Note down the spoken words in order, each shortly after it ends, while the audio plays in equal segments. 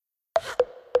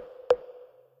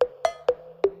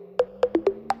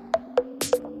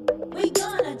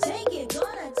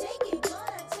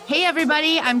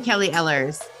everybody. I'm Kelly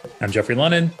Ellers. I'm Jeffrey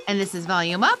Lennon. And this is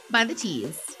Volume Up by the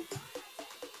Tease.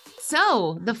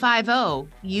 So, the 5-0.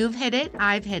 You've hit it.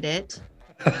 I've hit it.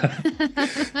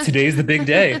 Today's the big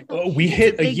day. We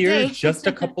hit a year day. Just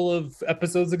a couple of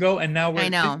episodes ago, and now we're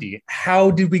at 50.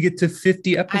 How did we get to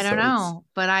 50 episodes? I don't know,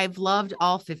 but I've loved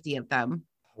all 50 of them.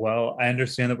 Well, I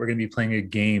understand that we're going to be playing a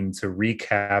game to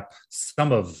recap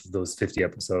some of those 50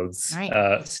 episodes.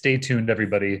 Right. Stay tuned,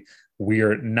 everybody. We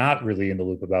are not really in the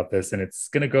loop about this, and it's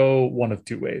going to go one of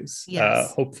two ways.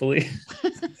 Yes. Hopefully.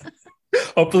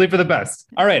 Hopefully for the best.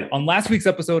 All right. On last week's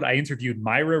episode, I interviewed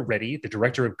Myra Reddy, the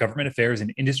Director of Government Affairs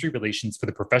and Industry Relations for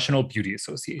the Professional Beauty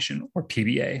Association, or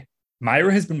PBA.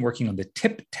 Myra has been working on the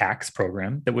tip tax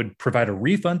program that would provide a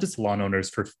refund to salon owners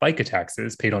for FICA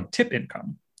taxes paid on tip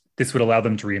income. This would allow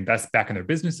them to reinvest back in their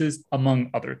businesses,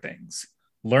 among other things.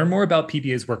 Learn more about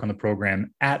PBA's work on the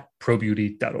program at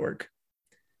probeauty.org.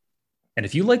 And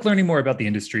if you like learning more about the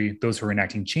industry, those who are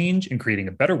enacting change and creating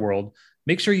a better world,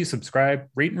 make sure you subscribe,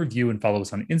 rate and review, and follow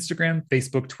us on Instagram,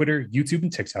 Facebook, Twitter, YouTube,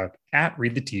 and TikTok at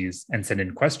Read the Tease, and send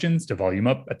in questions to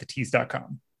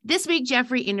volumeup@thetease.com. This week,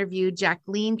 Jeffrey interviewed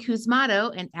Jacqueline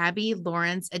Kuzmato and Abby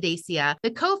Lawrence Adacia,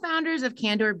 the co-founders of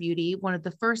Candor Beauty, one of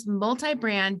the first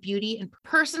multi-brand beauty and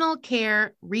personal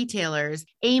care retailers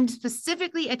aimed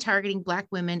specifically at targeting Black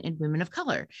women and women of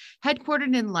color.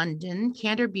 Headquartered in London,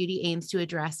 Candor Beauty aims to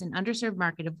address an underserved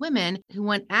market of women who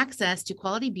want access to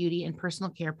quality beauty and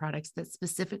personal care products that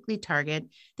specifically target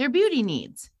their beauty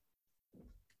needs.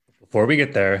 Before we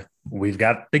get there, we've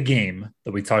got the game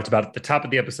that we talked about at the top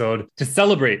of the episode to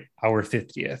celebrate our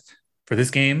 50th. For this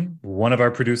game, one of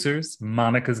our producers,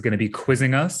 Monica, is going to be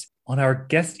quizzing us on our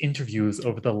guest interviews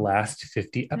over the last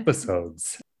 50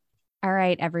 episodes. All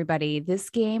right, everybody. This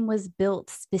game was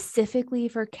built specifically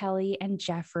for Kelly and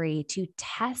Jeffrey to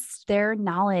test their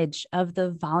knowledge of the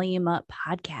Volume Up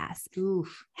podcast.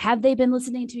 Oof. Have they been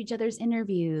listening to each other's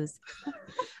interviews?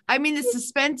 I mean, the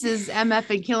suspense is MF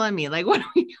and killing me. Like, what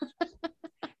are we doing?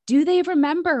 Do they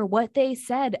remember what they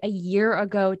said a year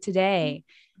ago today?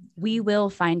 We will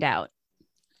find out.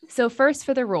 So first,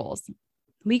 for the rules.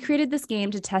 We created this game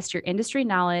to test your industry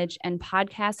knowledge and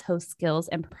podcast host skills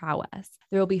and prowess.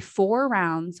 There will be 4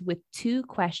 rounds with 2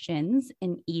 questions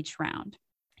in each round.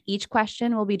 Each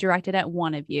question will be directed at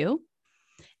one of you,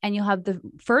 and you'll have the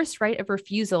first right of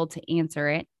refusal to answer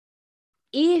it.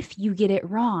 If you get it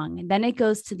wrong, then it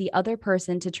goes to the other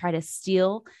person to try to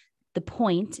steal the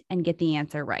point and get the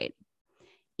answer right.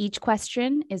 Each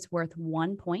question is worth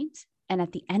 1 point, and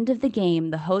at the end of the game,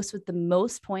 the host with the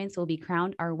most points will be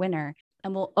crowned our winner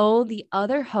and will owe the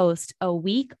other host a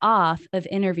week off of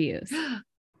interviews.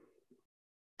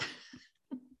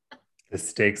 The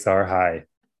stakes are high.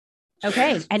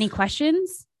 Okay, any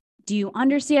questions? Do you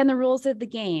understand the rules of the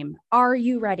game? Are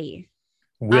you ready?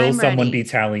 Will someone be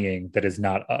tallying that is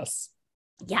not us?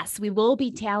 Yes, we will be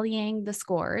tallying the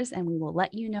scores, and we will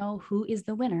let you know who is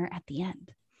the winner at the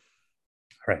end.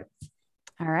 All right.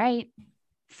 All right.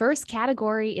 First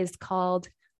category is called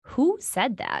Who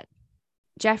Said That?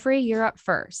 Jeffrey, you're up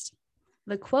first.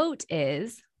 The quote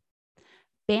is,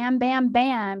 "Bam, bam,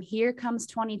 bam, here comes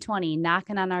 2020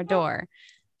 knocking on our door."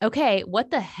 Okay, what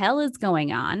the hell is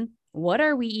going on? What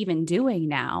are we even doing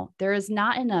now? There is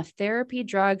not enough therapy,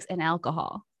 drugs, and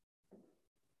alcohol.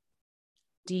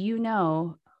 Do you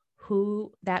know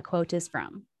who that quote is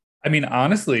from? I mean,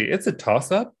 honestly, it's a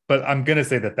toss-up, but I'm going to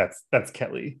say that that's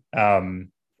Kelly.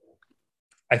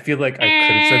 I feel like I could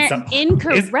have said something.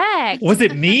 Incorrect. Was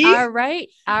it me? All right,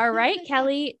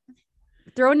 Kelly.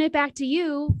 Throwing it back to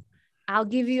you. I'll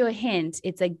give you a hint.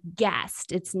 It's a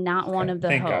guest. It's not one of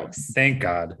the hosts. Thank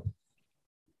God.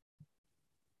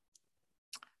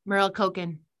 Merle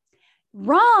Koken.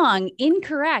 Wrong.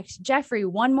 Incorrect. Jeffrey,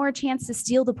 one more chance to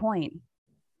steal the point.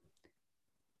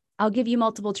 I'll give you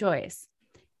multiple choice.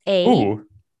 A, Ooh.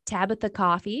 Tabitha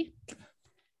Coffey.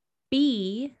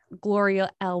 B, Gloria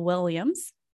L.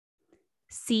 Williams.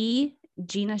 C,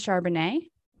 Gina Charbonnet.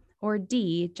 Or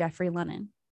D, Jeffrey Lennon.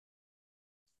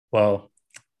 Well,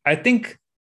 I think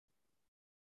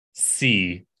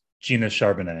C, Gina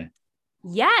Charbonnet.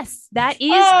 Yes, that is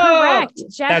correct.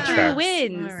 That Jeffrey tracks.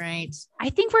 wins. All right.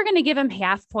 I think we're going to give him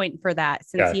half point for that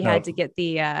since he had to get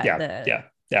the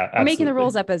We're making the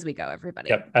rules up as we go, everybody.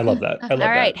 Yep, I love that. All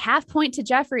right, half point to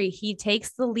Jeffrey. He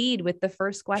takes the lead with the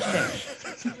first question.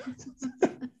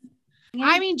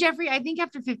 I mean, Jeffrey, I think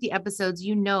after 50 episodes,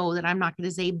 you know that I'm not going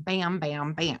to say bam,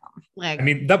 bam, bam. Like, I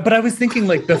mean, but I was thinking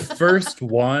like the first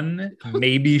one,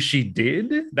 maybe she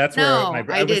did. That's no,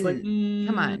 where I was didn't. like,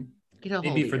 Come on, get a hold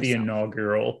maybe of for the yourself.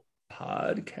 inaugural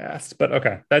podcast. But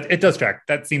okay, that it does track.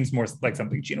 That seems more like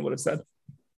something Gina would have said.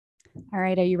 All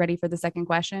right, are you ready for the second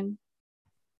question?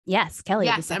 Yes, Kelly,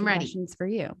 the Yes, second I'm ready. question's for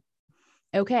you.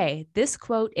 Okay, this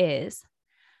quote is,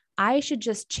 I should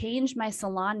just change my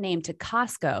salon name to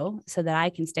Costco so that I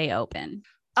can stay open.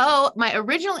 Oh, my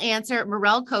original answer,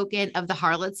 Morel Koken of the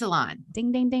Harlot Salon.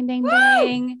 Ding, ding, ding, ding, Woo!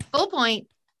 ding. Full point.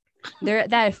 There,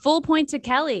 that full point to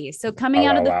Kelly. So coming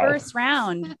out of the first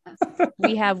round,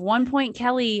 we have 1 point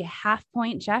Kelly, half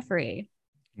point Jeffrey.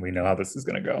 We know how this is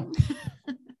going to go.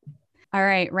 All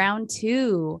right, round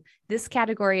 2. This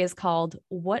category is called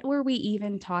What Were We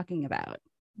Even Talking About?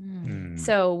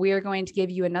 So we are going to give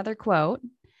you another quote,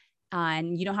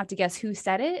 and you don't have to guess who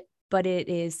said it, but it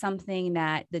is something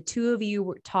that the two of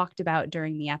you talked about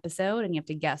during the episode, and you have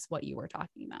to guess what you were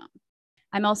talking about.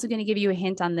 I'm also going to give you a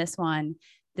hint on this one.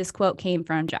 This quote came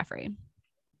from Jeffrey,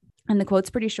 and the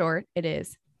quote's pretty short. It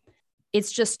is,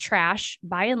 it's just trash,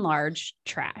 by and large,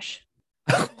 trash.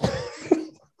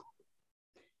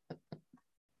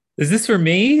 Is this for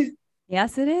me?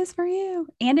 Yes, it is for you.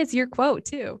 And it's your quote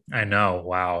too. I know.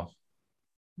 Wow.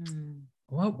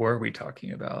 What were we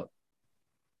talking about?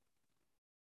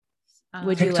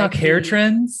 Would you TikTok like hair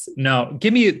trends? No,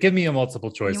 give me a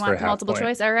multiple choice. You want for multiple point.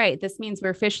 choice? All right. This means we're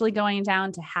officially going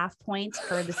down to half point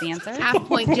for this answer. Half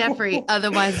point Jeffrey,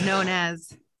 otherwise known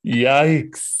as.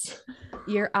 Yikes.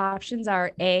 Your options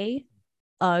are A,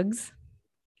 Uggs,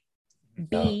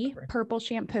 B, Oh, purple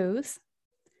shampoos,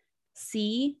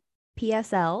 C,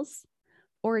 PSLs,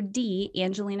 or D,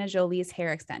 Angelina Jolie's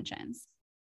hair extensions.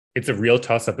 It's a real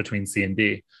toss up between C and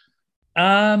D.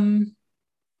 I'm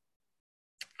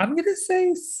gonna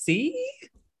say C.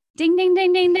 Ding, ding,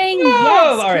 ding, ding, ding. Oh,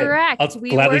 Yes, all right. correct. I'll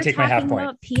gladly take my half point.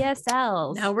 About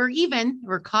PSLs. Now we're even.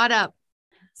 We're caught up.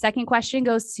 Second question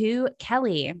goes to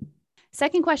Kelly.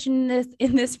 Second question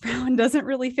in this round doesn't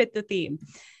really fit the theme.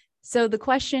 So the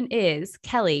question is,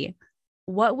 Kelly,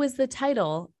 what was the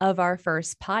title of our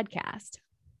first podcast?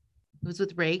 It was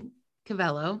with Ray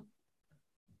Cavello.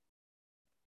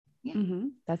 Yeah.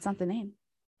 That's not the name.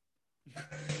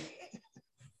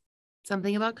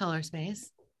 Something about color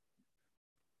space.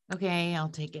 Okay, I'll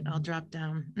take it. I'll drop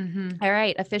down. All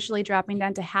right, officially dropping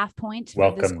down to half point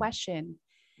for this question.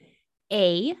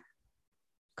 A,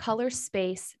 color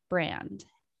space brand.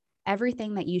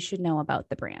 Everything that you should know about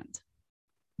the brand.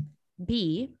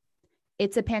 B,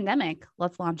 it's a pandemic.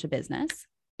 Let's launch a business.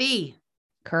 B.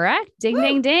 Correct. Ding, Woo!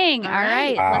 ding, ding. All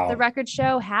right. Wow. Let the record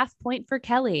show half point for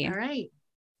Kelly. All right.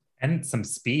 And some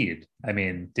speed. I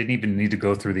mean, didn't even need to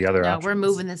go through the other No, options. we're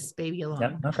moving this baby along.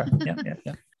 Yeah. Okay.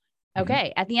 Yeah.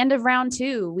 Okay. At the end of round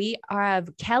 2, we have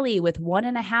Kelly with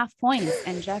 1.5 points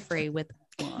and Jeffrey with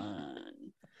 1.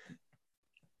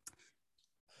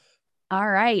 All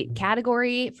right.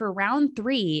 Category for round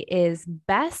 3 is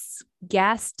best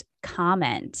guest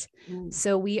comment.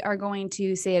 So we are going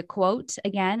to say a quote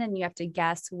again, and you have to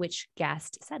guess which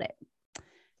guest said it.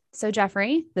 So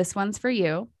Jeffrey, this one's for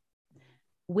you.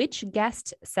 Which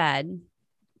guest said,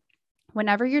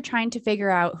 whenever you're trying to figure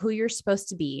out who you're supposed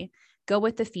to be, go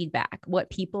with the feedback, what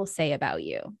people say about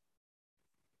you?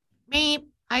 Me.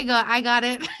 I got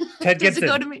it. Ted Does Gibson. it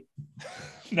go to me?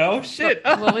 No shit.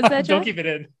 What was that, Don't Jeff? keep it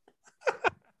in.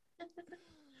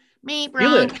 Me,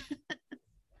 Steal wrong. it.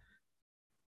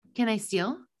 Can I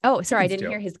steal? Oh, sorry. I can didn't steal.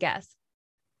 hear his guess.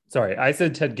 Sorry, I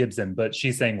said Ted Gibson, but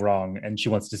she's saying wrong and she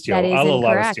wants to steal. That is I'll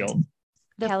allow to incorrect. steal.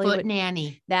 The Kelly foot would-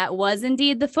 nanny. That was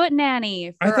indeed the foot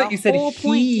nanny. I for thought a you said whole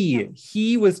point.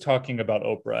 he was talking about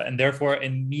Oprah, and therefore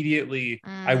immediately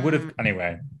I would have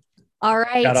anyway. All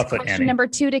right. Shout out to Question Annie. number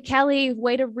 2 to Kelly.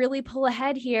 Way to really pull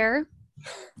ahead here.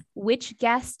 Which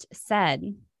guest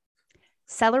said,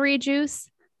 celery juice,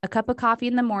 a cup of coffee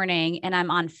in the morning, and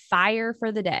I'm on fire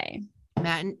for the day?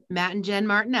 Matt and Jen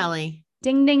Martinelli.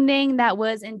 Ding, ding, ding. That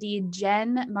was indeed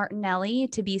Jen Martinelli,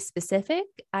 to be specific.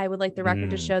 I would like the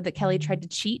record to show that Kelly tried to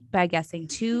cheat by guessing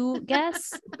 2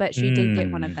 guesses, but she did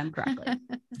get one of them correctly.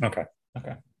 Okay.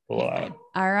 We'll allow it.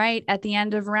 All right. At the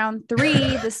end of round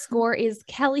 3, the score is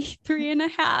Kelly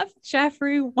 3.5,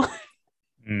 Jeffrey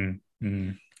 1.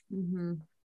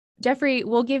 Jeffrey,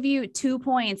 we'll give you 2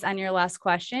 points on your last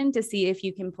question to see if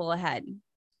you can pull ahead.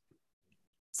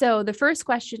 So the first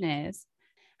question is,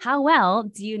 how well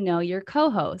do you know your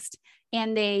co-host?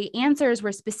 And the answers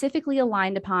were specifically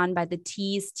aligned upon by the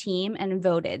Tease team and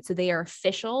voted. So they are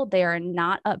official. They are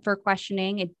not up for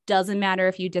questioning. It doesn't matter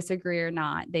if you disagree or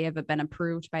not. They have been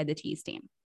approved by the Tease team.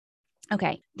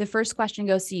 Okay. The first question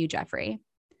goes to you, Jeffrey.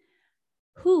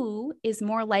 Who is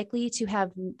more likely to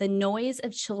have the noise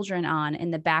of children on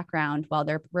in the background while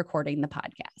they're recording the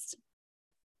podcast?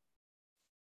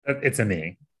 It's a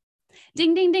me.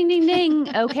 Ding, ding, ding, ding,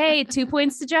 ding. Okay. 2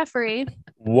 points to Jeffrey.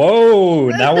 Whoa,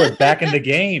 now we're back in the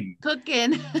game.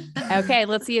 Cooking. Okay.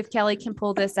 Let's see if Kelly can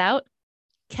pull this out.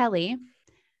 Kelly,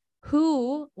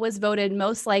 Who was voted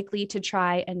most likely to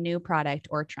try a new product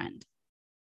or trend?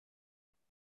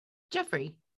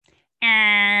 Jeffrey.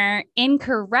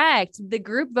 Incorrect. The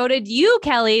group voted you,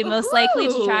 Kelly, most likely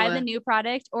to try Ooh. the new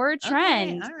product or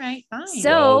trend. Okay, all right, fine.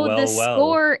 So Well. the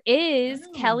score is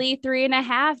Oh. Kelly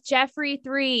 3.5, Jeffrey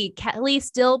 3. Kelly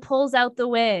still pulls out the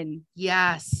win.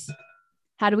 Yes,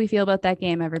 How do we feel about that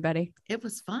game, everybody? it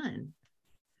was fun.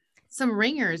 Some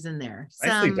ringers in there.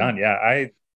 Nicely done. Yeah,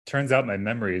 turns out my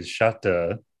memory is shot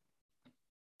to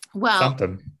Well,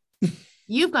 something.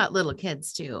 you've got little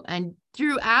kids too. And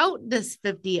throughout this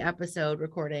 50 episode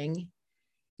recording,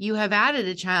 you have added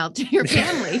a child to your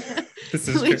family, This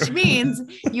is which true. means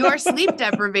your sleep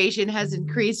deprivation has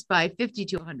increased by 50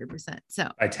 to 100%.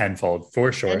 So By tenfold,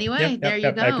 for sure. Anyway, there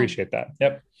you go. I appreciate that.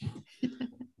 Yep.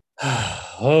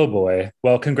 Oh boy.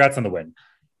 Well, congrats on the win.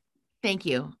 thank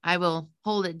you. I will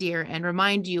hold it dear and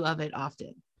remind you of it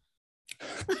often.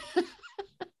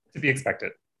 To be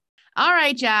expected. All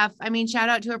right, Jeff. I mean, shout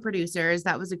out to our producers.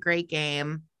 That was a great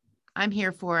game. I'm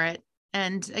here for it.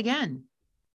 And again,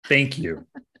 Thank you.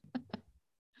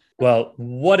 Well,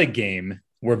 what a game.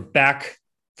 We're back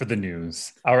for the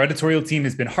news. Our editorial team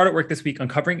has been hard at work this week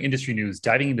uncovering industry news,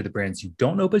 diving into the brands you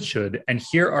don't know but should. And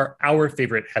here are our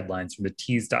favorite headlines from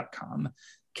thetease.com.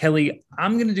 Kelly,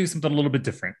 I'm going to do something a little bit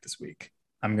different this week.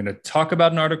 I'm going to talk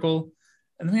about an article,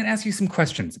 and then I'm going to ask you some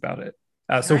questions about it.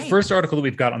 So Right. First article that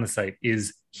we've got on the site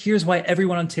is, here's why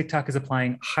everyone on TikTok is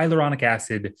applying hyaluronic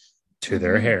acid to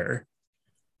their Mhm. hair.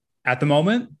 At the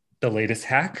moment, the latest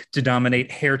hack to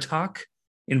dominate hair talk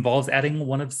involves adding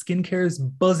one of skincare's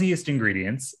buzziest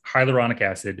ingredients, hyaluronic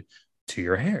acid, to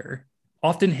your hair.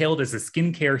 Often hailed as a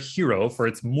skincare hero for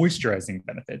its moisturizing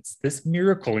benefits, this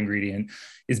miracle ingredient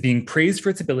is being praised for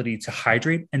its ability to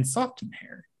hydrate and soften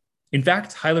hair. In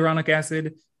fact, hyaluronic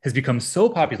acid has become so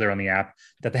popular on the app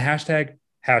that the hashtag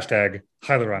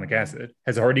hyaluronic acid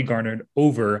has already garnered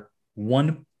over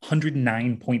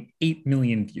 109.8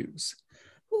 million views.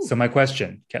 Ooh. So my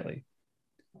question, Kelly,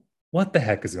 what the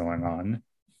heck is going on?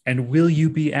 And will you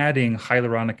be adding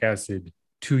hyaluronic acid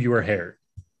to your hair?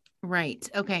 Right.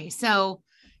 Okay. So,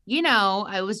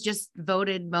 I was just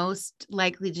voted most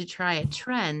likely to try a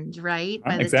trend, right?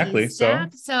 By the Exactly. Tease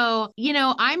staff. So,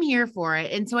 I'm here for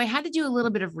it. And so I had to do a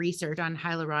little bit of research on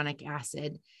hyaluronic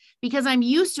acid because I'm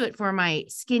used to it for my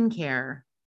skincare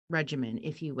regimen,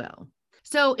 if you will.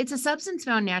 So it's a substance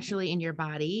found naturally in your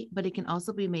body, but it can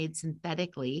also be made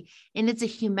synthetically. And it's a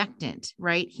humectant,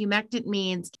 right?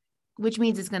 Humectant which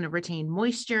means it's going to retain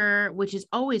moisture, which is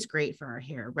always great for our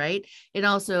hair, right? It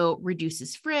also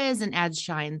reduces frizz and adds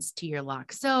shines to your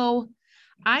locks. So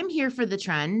I'm here for the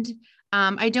trend.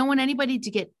 I don't want anybody to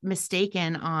get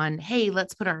mistaken on, hey,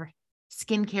 let's put our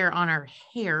skincare on our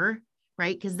hair,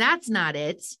 right? Because that's not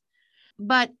it.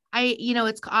 But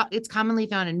it's commonly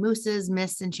found in mousses,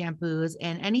 mists, and shampoos,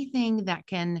 and anything that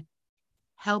can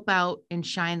help out and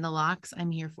shine the locks,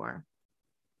 I'm here for.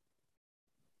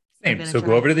 Same. So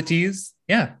go over to the Tease.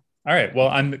 Yeah. All right. Well,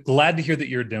 I'm glad to hear that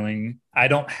you're doing. I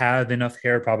don't have enough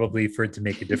hair probably for it to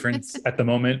make a difference at the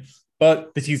moment,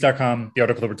 but thetease.com, the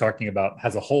article that we're talking about,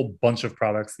 has a whole bunch of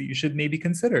products that you should maybe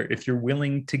consider if you're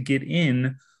willing to get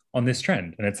in on this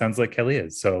trend. And it sounds like Kelly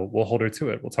is. So we'll hold her to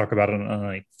it. We'll talk about it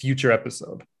on a future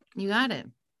episode. You got it.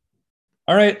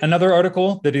 All right. Another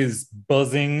article that is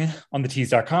buzzing on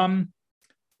thetease.com,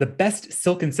 the best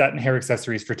silk and satin hair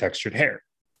accessories for textured hair.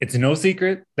 It's no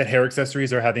secret that hair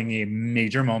accessories are having a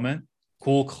major moment.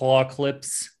 Cool claw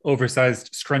clips,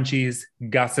 oversized scrunchies,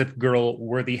 Gossip Girl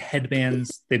worthy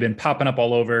headbands. They've been popping up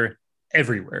all over,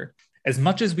 everywhere. As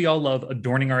much as we all love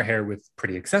adorning our hair with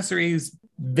pretty accessories,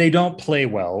 they don't play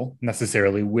well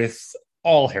necessarily with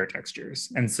all hair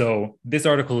textures. And so this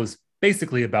article is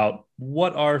basically about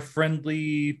what are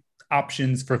friendly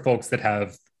options for folks that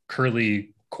have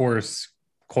curly, coarse,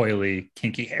 coily,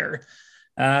 kinky hair.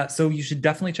 So you should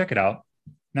definitely check it out.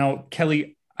 Now,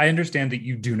 Kelly, I understand that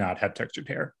you do not have textured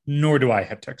hair, nor do I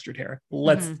have textured hair.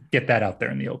 Let's get that out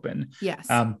there in the open. Yes.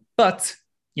 But,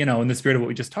 in the spirit of what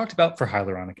we just talked about for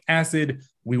hyaluronic acid,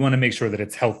 we want to make sure that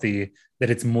it's healthy, that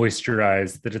it's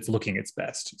moisturized, that it's looking its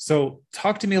best. So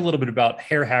talk to me a little bit about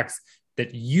hair hacks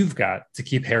that you've got to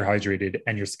keep hair hydrated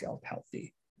and your scalp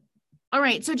healthy. All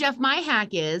right. So Jeff, my hack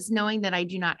is knowing that I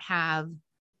do not have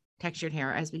textured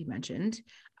hair, as we mentioned.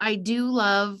 I do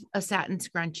love a satin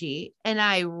scrunchie, and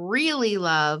I really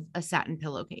love a satin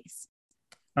pillowcase.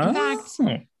 In fact,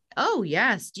 oh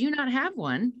yes. Do you not have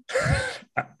one?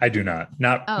 I do not.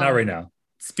 Not right now.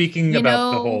 Speaking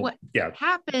about the whole, what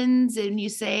happens and you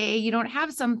say you don't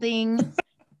have something.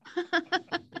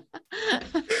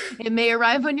 It may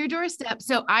arrive on your doorstep.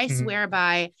 So I Mhm. swear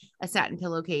by a satin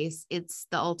pillowcase. It's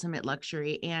the ultimate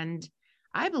luxury. And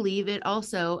I believe it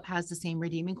also has the same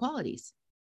redeeming qualities.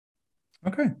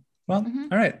 Okay. Well,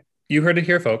 Mhm. all right. You heard it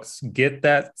here, folks. Get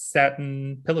that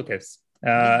satin pillowcase.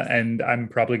 Yes. And I'm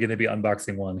probably going to be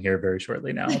unboxing one here very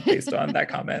shortly now, based on that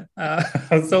comment.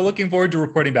 So looking forward to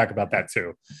reporting back about that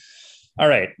too. All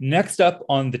right. Next up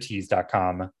on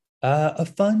thetease.com, a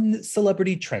fun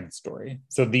celebrity trend story.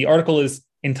 So the article is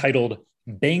entitled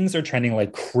 "Bangs Are Trending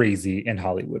Like Crazy in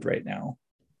Hollywood Right Now."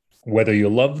 Whether you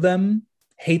love them,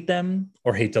 hate them,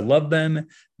 or hate to love them,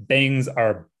 bangs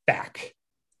are back.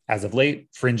 As of late,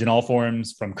 fringe in all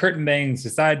forms, from curtain bangs to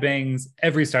side bangs,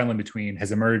 every style in between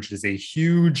has emerged as a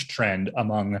huge trend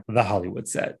among the Hollywood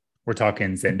set. We're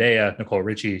talking Zendaya, Nicole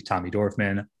Richie, Tommy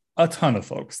Dorfman, a ton of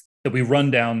folks that we run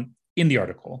down in the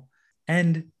article.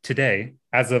 And today,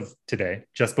 as of today,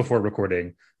 just before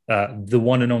recording, the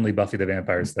one and only Buffy the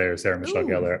Vampire Slayer, Sarah Michelle Ooh.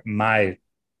 Gellar, my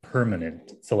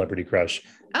permanent celebrity crush,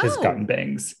 has Oh. gotten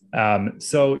bangs.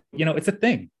 So, it's a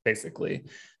thing, basically.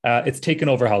 It's taken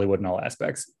over Hollywood in all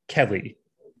aspects. Kelly,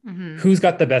 Mhm. who's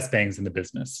got the best bangs in the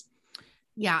business?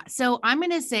 Yeah. So I'm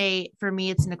going to say for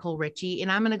me, it's Nicole Richie. And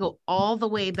I'm going to go all the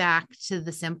way back to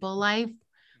The Simple Life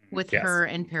with Yes. her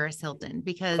and Paris Hilton,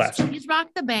 because Classic. she's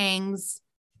rocked the bangs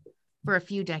for a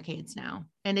few decades now.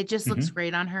 And it just looks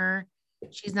great on her.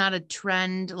 She's not a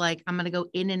trend. Like, I'm going to go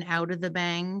in and out of the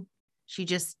bang.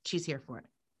 She's here for it.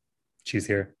 She's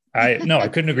here. I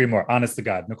couldn't agree more. Honest to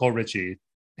God, Nicole Richie,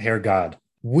 hair god.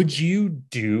 Would you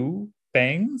do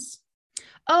bangs?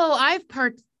 Oh, I've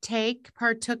partook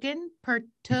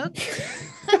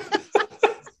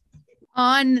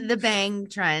on the bang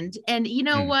trend. And you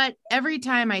know what? Every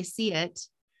time I see it,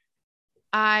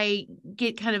 I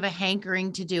get kind of a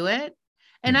hankering to do it.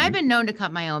 And I've been known to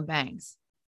cut my own bangs.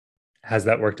 Has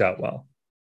that worked out well?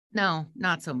 No,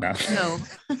 not so much. No.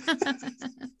 So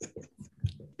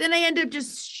then I end up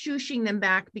just shooshing them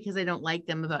back because I don't like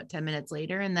them about 10 minutes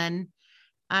later. And then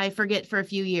I forget for a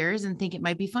few years and think it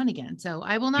might be fun again. So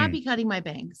I will not be cutting my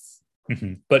bangs.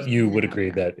 But you would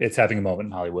agree that it's having a moment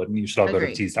in Hollywood, and you should all go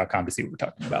to tease.com to see what we're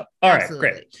talking about. All Absolutely.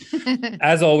 right, great.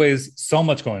 As always, so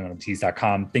much going on at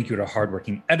tease.com. Thank you to our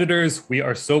hardworking editors. We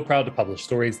are so proud to publish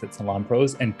stories that salon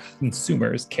pros and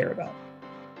consumers care about.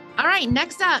 All right,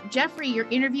 next up, Jeffrey, your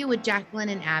interview with Jacqueline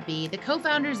and Abby, the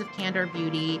co-founders of Candor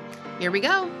Beauty. Here we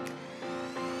go.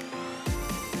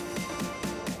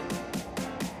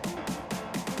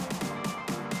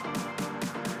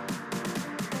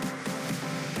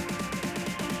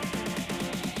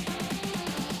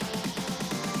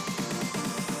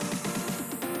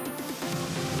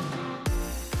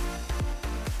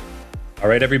 All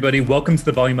right, everybody, welcome to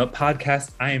the Volume Up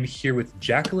podcast. I am here with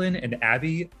Jacqueline and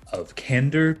Abby of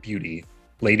Candor Beauty.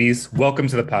 Ladies, welcome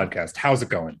to the podcast. How's it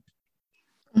going?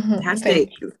 Fantastic.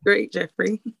 It's great,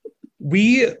 Jeffrey.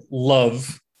 We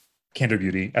love Candor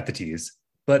Beauty at the Tease,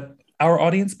 but our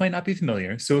audience might not be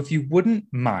familiar. So if you wouldn't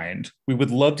mind, we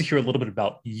would love to hear a little bit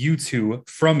about you two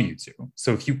from you two.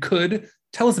 So if you could,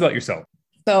 tell us about yourself.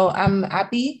 So I'm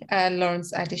Abby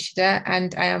Lawrence Adeshida,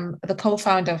 and I am the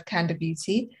co-founder of Candor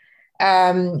Beauty.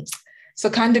 So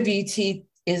Candor Beauty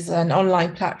is an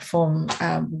online platform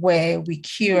where we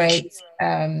curate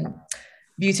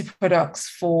beauty products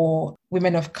for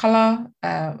women of color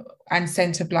and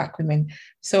center Black women.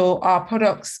 So our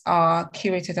products are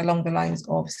curated along the lines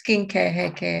of skincare,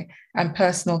 hair care, and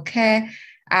personal care.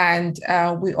 And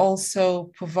we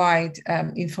also provide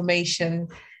information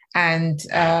and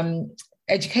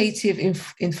educative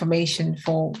information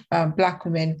for Black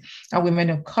women and women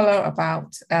of color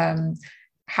about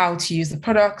how to use the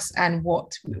products and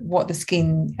what the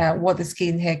skin,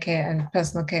 hair care, and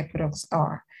personal care products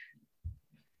are.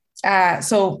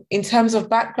 So in terms of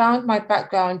background, my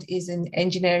background is in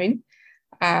engineering.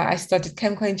 I studied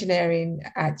chemical engineering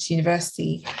at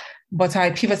university, but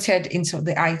I pivoted into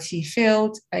the IT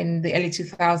field in the early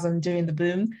 2000s during the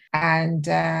boom. And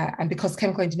because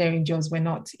chemical engineering jobs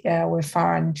were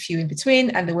far and few in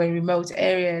between, and there were remote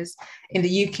areas in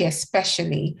the UK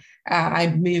especially, I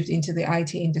moved into the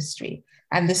IT industry.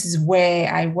 And this is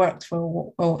where I worked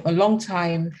for a long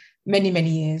time, many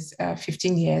years,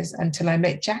 15 years, until I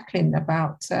met Jacqueline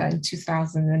about in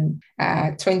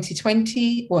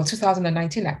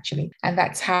 2019 actually. And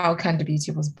that's how Candor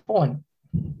Beauty was born.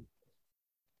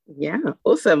 Yeah,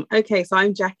 awesome. Okay, so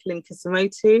I'm Jacqueline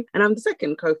Kisimoto, and I'm the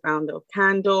second co-founder of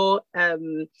Candor.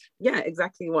 Yeah,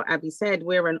 exactly what Abby said.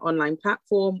 We're an online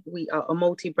platform. We are a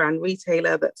multi-brand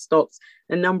retailer that stocks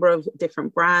a number of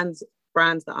different brands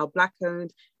brands that are Black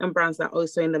owned and brands that are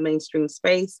also in the mainstream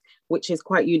space, which is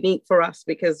quite unique for us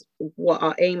because what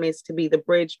our aim is to be the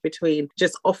bridge between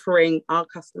just offering our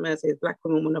customers as Black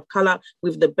women of color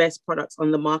with the best products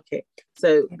on the market.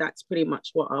 So that's pretty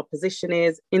much what our position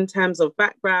is. In terms of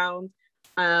background,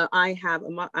 I have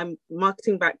a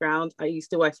marketing background. I used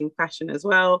to work in fashion as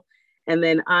well. And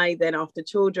then after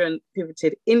children,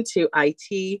 pivoted into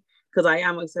IT because I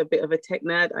am also a bit of a tech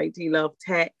nerd. I do love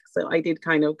tech. So I did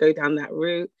kind of go down that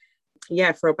route,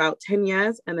 for about 10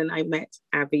 years. And then I met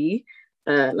Abby,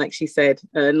 like she said,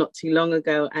 not too long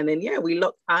ago. And then, we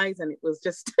locked eyes and it was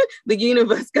just the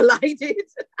universe collided.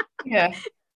 Yeah.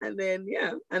 And then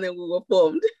we were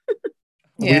formed.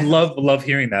 We love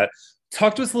hearing that.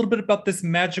 Talk to us a little bit about this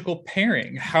magical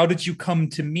pairing. How did you come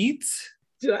to meet?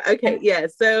 Okay,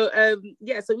 So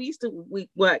we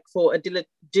work for a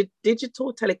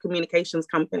digital telecommunications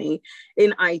company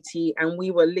in IT, and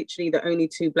we were literally the only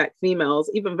two Black females,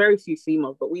 even very few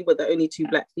females, but we were the only two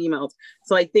Black females.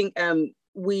 So I think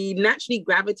we naturally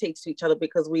gravitated to each other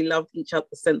because we loved each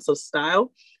other's sense of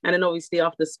style. And then obviously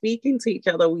after speaking to each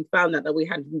other, we found out that we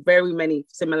had very many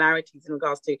similarities in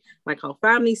regards to like our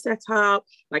family setup,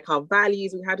 like our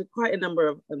values. We had quite a number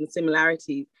of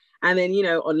similarities. And then,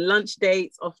 on lunch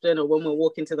dates often, or when we're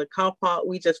walking to the car park,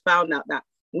 we just found out that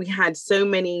we had so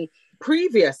many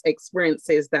previous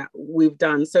experiences that we've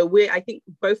done. So I think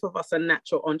both of us are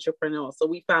natural entrepreneurs. So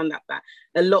we found out that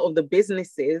a lot of the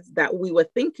businesses that we were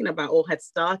thinking about or had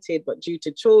started, but due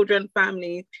to children,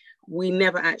 families, we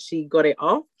never actually got it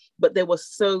off, but they were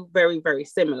so very, very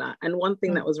similar. And one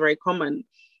thing that was very common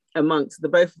amongst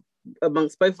both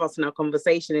of us in our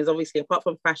conversation is obviously, apart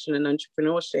from fashion and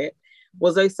entrepreneurship,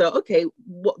 was also, okay,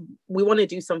 what we want to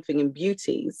do something in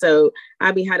beauty. So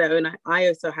Abby had her own, I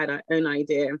also had our own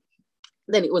idea.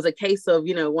 Then it was a case of,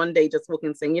 one day just walking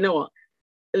and saying, you know what,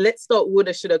 let's start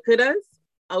woulda, shoulda, couldas.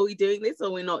 Are we doing this or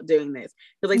are we not doing this?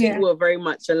 Because I think we're very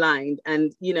much aligned.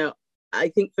 And, I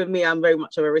think for me, I'm very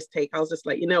much of a risk taker. I was just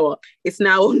like, you know what, it's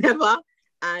now or never.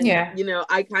 And,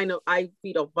 I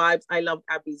feed off vibes. I love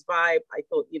Abby's vibe. I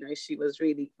thought, she was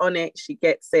really on it. She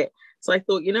gets it. So I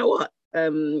thought, you know what,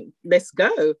 let's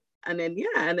go. And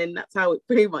then that's how it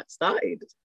pretty much started.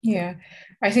 Yeah,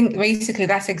 I think basically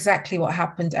that's exactly what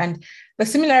happened. And the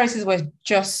similarities were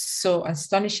just so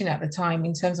astonishing at the time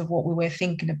in terms of what we were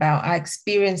thinking about, our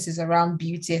experiences around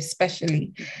beauty,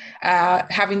 especially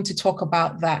having to talk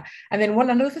about that. And then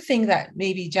another thing that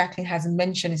maybe Jacqueline hasn't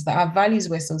mentioned is that our values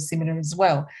were so similar as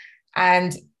well.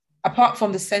 And apart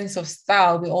from the sense of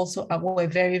style, we also were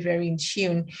very, very in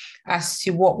tune as to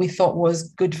what we thought was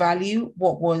good value,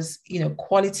 what was,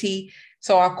 quality.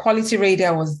 So our quality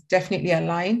radar was definitely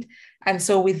aligned. And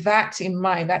so with that in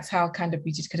mind, that's how Candor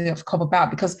Beauty could have come about,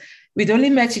 because we'd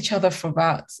only met each other for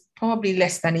about probably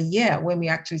less than a year when we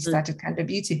actually started Candor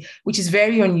Beauty, which is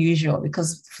very unusual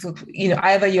because,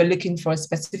 either you're looking for a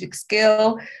specific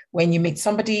skill when you meet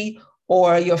somebody,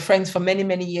 or you're friends for many,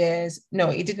 many years. No,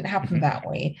 it didn't happen that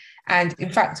way. And in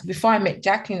fact, before I met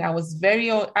Jacqueline,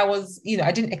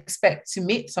 I didn't expect to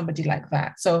meet somebody like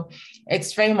that. So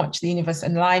it's very much the universe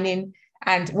aligning.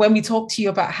 And when we talked to you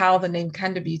about how the name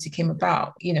Candor Beauty came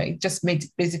about, it just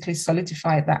basically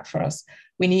solidified that for us.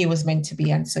 We knew it was meant to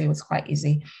be, and so it was quite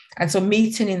easy. And so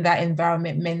meeting in that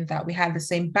environment meant that we had the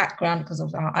same background because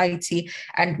of our IT.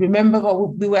 And remember,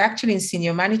 we were actually in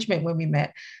senior management when we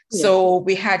met. Yeah. So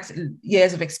we had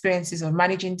years of experiences of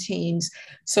managing teams.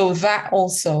 So that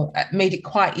also made it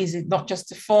quite easy, not just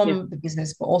to form the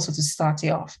business, but also to start it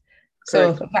off.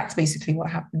 So that's basically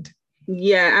what happened.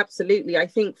 Yeah, absolutely. I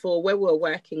think for where we're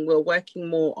working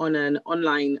more on an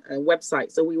online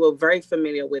website. So we were very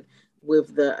familiar with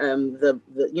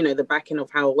the back end of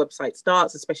how a website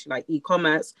starts, especially like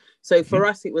e-commerce. So for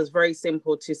us, it was very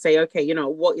simple to say, okay,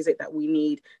 what is it that we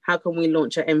need? How can we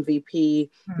launch an MVP?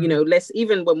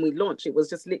 Even when we launched, it was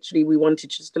just literally, we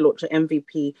wanted just to launch an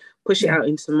MVP, push it out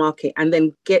into the market, and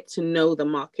then get to know the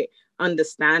market,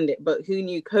 understand it. But who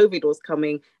knew COVID was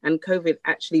coming, and COVID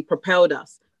actually propelled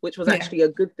us, which was actually a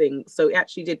good thing. So it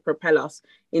actually did propel us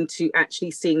into actually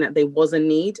seeing that there was a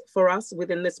need for us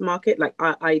within this market. Like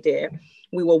our idea,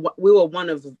 we were one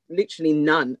of literally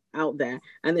none out there.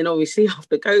 And then obviously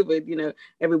after COVID,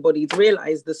 everybody's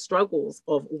realized the struggles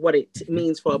of what it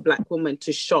means for a Black woman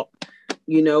to shop,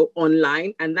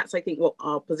 online. And that's, I think, what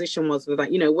our position was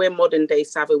like, we're modern day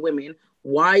savvy women.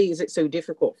 Why is it so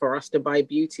difficult for us to buy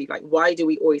beauty? Like, why do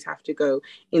we always have to go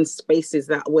in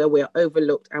spaces where we're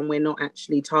overlooked and we're not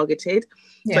actually targeted?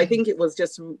 Yeah. So I think it was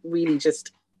just really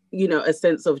just a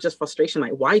sense of just frustration.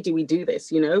 Like, why do we do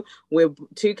this? We're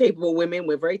two capable women.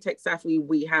 We're very tech savvy.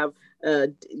 We have, a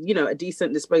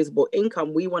decent disposable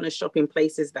income. We want to shop in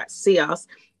places that see us,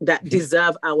 that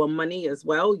deserve our money as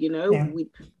well. Yeah.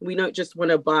 We don't just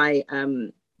want to buy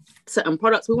certain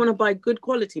products. We want to buy good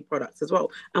quality products as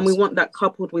well. And we want that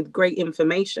coupled with great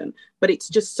information, but it's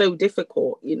just so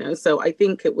difficult, So I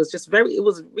think it was just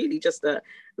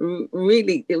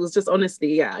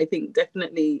honestly, I think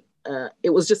definitely it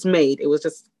was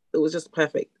just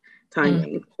perfect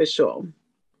timing for sure.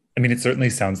 I mean, it certainly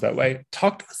sounds that way.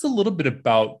 Talk to us a little bit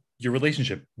about your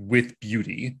relationship with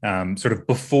beauty, sort of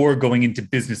before going into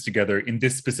business together in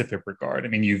this specific regard. I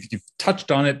mean, you've touched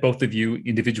on it, both of you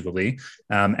individually,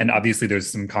 and obviously there's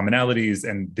some commonalities,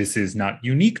 and this is not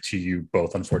unique to you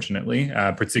both, unfortunately.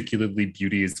 Particularly,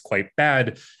 beauty is quite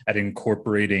bad at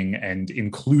incorporating and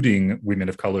including women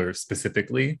of color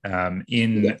specifically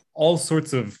in all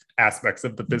sorts of aspects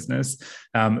of the business.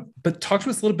 But talk to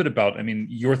us a little bit about, I mean,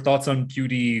 your thoughts on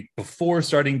beauty before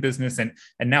starting business and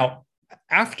now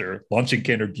after launching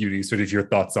Candor Beauty, sort of your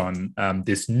thoughts on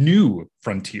this new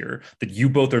frontier that you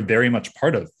both are very much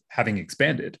part of, having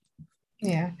expanded.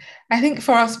 Yeah, I think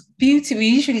for us, beauty, we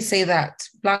usually say that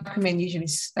Black women usually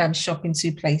shop in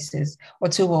two places or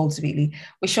two worlds, really.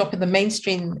 We shop in the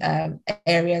mainstream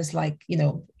areas like,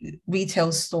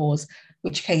 retail stores,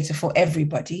 which cater for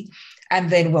everybody. And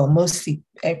then, mostly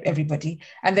everybody.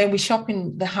 And then we shop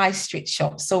in the high street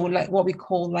shops. So like what we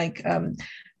call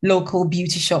local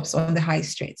beauty shops on the high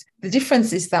street. The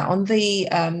difference is that on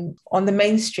the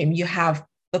mainstream, you have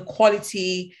the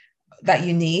quality that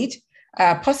you need,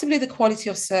 possibly the quality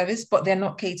of service, but they're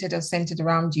not catered or centered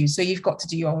around you. So you've got to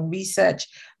do your own research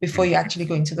before you actually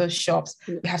go into those shops.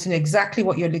 You have to know exactly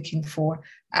what you're looking for,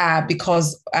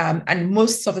 because, and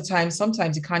most of the time,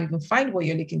 sometimes you can't even find what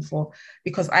you're looking for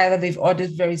because either they've ordered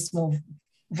very small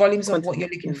volumes of what you're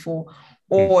looking for,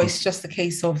 or it's just a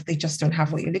case of they just don't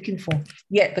have what you're looking for.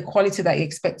 Yet the quality that you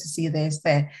expect to see there is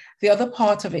there. The other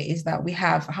part of it is that we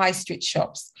have high street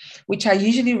shops, which are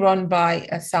usually run by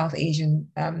South Asian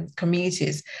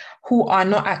communities who are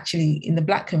not actually in the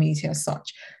Black community as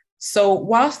such. So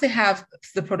whilst they have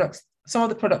the products, some of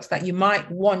the products that you might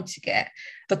want to get,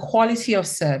 the quality of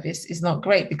service is not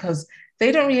great because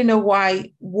they don't really know why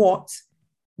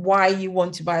you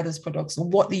want to buy those products or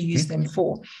what they use them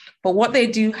for. But what they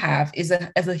do have is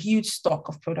a huge stock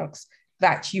of products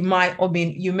that you may or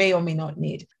may not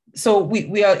need. So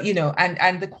we are,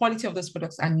 and the quality of those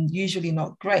products are usually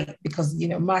not great because,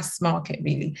 mass market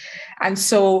really. And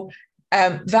so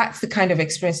that's the kind of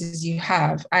experiences you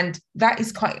have. And that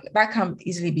can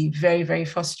easily be very, very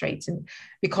frustrating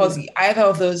because either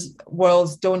of those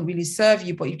worlds don't really serve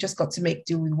you, but you've just got to make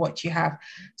do with what you have.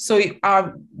 So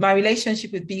my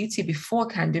relationship with beauty before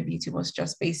Candor Beauty was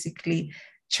just basically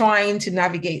trying to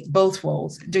navigate both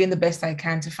worlds, doing the best I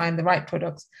can to find the right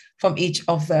products from each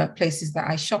of the places that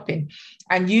I shop in,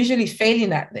 and usually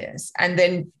failing at this. And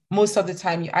then most of the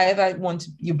time, you either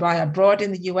you buy abroad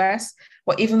in the US,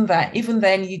 but even then,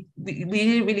 we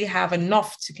didn't really have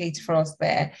enough to cater for us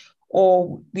there,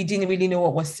 or we didn't really know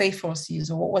what was safe for us to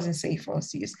use or what wasn't safe for us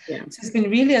to use. Yeah. So it's been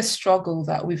really a struggle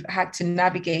that we've had to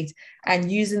navigate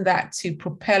and using that to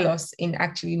propel us in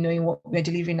actually knowing what we're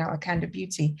delivering now at Candor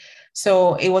Beauty.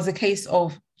 So it was a case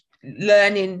of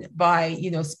learning by,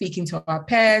 speaking to our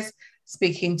peers,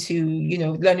 speaking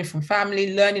to, learning from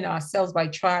family, learning ourselves by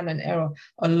trial and error,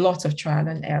 a lot of trial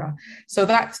and error. So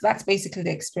that's basically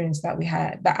the experience that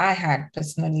I had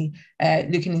personally,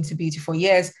 looking into beauty for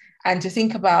years. And to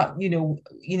think about,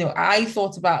 I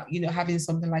thought about, having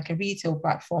something like a retail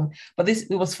platform, but it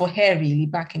was for hair really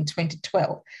back in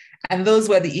 2012. And those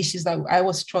were the issues that I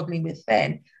was struggling with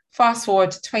then. Fast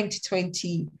forward to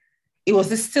 2020, it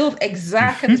was still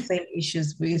exactly the same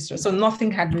issues. So nothing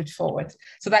had moved forward.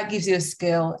 So that gives you a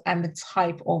scale and the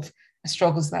type of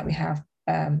struggles that we have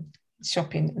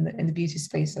shopping in the beauty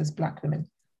space as Black women.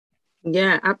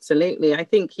 Yeah, absolutely. I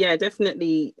think,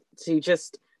 definitely to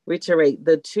just reiterate,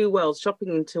 the two worlds, shopping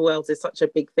in two worlds is such a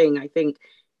big thing. I think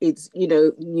it's,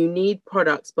 you need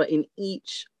products, but in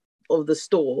each of the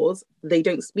stores, they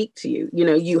don't speak to you.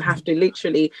 You have to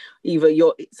literally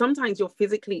sometimes you're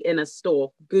physically in a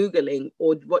store Googling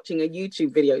or watching a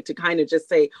YouTube video to kind of just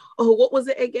say, oh, what was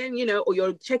it again? Or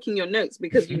you're checking your notes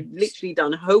because you've literally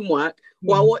done homework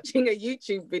while watching a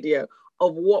YouTube video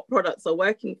of what products are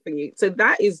working for you. So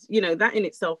that is, that in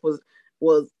itself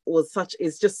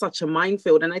is just such a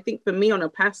minefield. And I think for me on a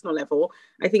personal level,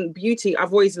 I think beauty,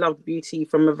 I've always loved beauty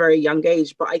from a very young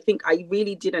age, but I think I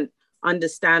really didn't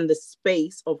understand the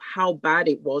space of how bad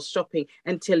it was shopping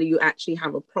until you actually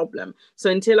have a problem. So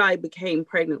until I became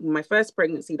pregnant with my first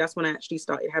pregnancy, that's when I actually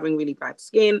started having really bad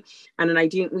skin. And then I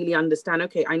didn't really understand,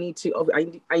 okay, I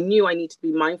knew I need to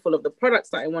be mindful of the products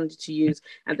that I wanted to use,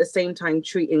 at the same time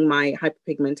treating my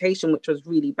hyperpigmentation, which was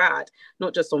really bad,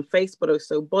 not just on face, but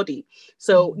also body.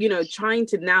 So, you know, trying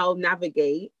to now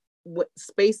navigate what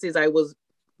spaces I was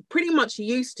pretty much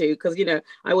used to, because, you know,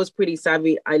 I was pretty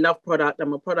savvy. I love product.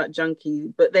 I'm a product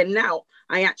junkie. But then now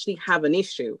I actually have an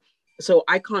issue. So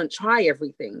I can't try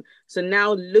everything. So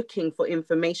now looking for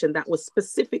information that was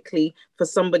specifically for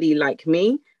somebody like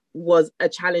me was a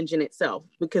challenge in itself,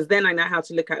 because then I know how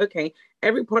to look at, okay,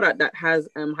 every product that has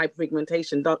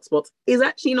hyperpigmentation, dark spots, is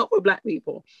actually not for Black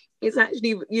people. It's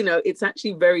actually, you know, it's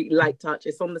actually very light touch.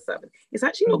 It's on the surface. It's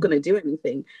actually not going to do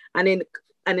anything. And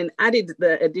then added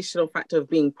the additional factor of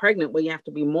being pregnant, where you have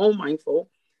to be more mindful.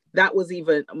 That was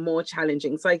even more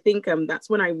challenging. So I think that's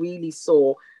when I really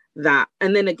saw that.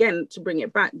 And then again, to bring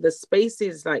it back, the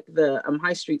spaces like the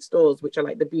high street stores, which are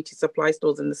like the beauty supply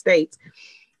stores in the States,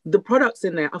 the products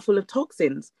in there are full of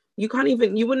toxins. You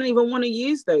wouldn't even want to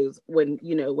use those when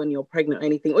you're pregnant or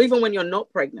anything, or even when you're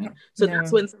not pregnant. So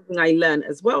that's when something I learned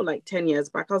as well, like 10 years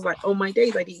back. I was like, oh my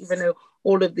days, I didn't even know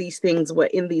all of these things were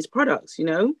in these products, you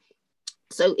know?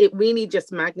 So it really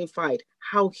just magnified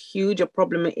how huge a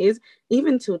problem it is.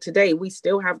 Even till today, we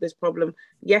still have this problem.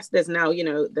 Yes, there's now,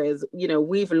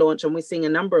 we've launched, and we're seeing a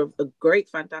number of great,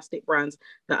 fantastic brands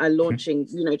that are launching,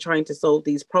 trying to solve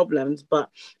these problems. But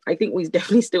I think we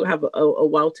definitely still have a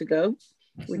while to go.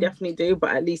 We definitely do,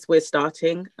 but at least we're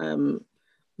starting.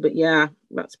 But yeah,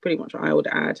 that's pretty much what I would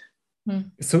add.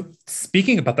 So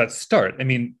speaking about that start, I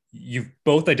mean, you've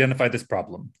both identified this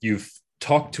problem. You've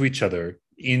talked to each other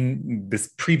in this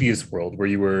previous world where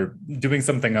you were doing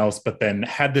something else, but then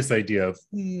had this idea of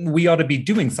we ought to be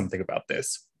doing something about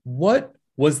this. What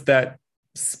was that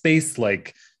space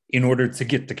like in order to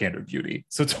get to Candor Beauty?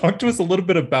 So talk to us a little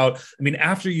bit about, I mean,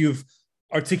 after you've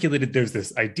articulated there's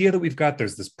this idea that we've got,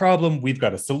 there's this problem, we've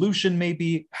got a solution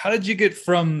maybe. How did you get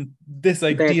from this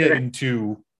idea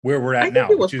into where we're at now,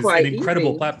 which is an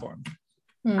incredible platform?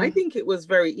 I think it was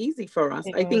very easy for us.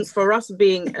 I think for us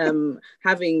being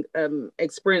having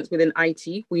experience within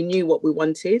IT, we knew what we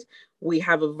wanted. We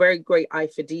have a very great eye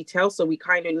for detail. So we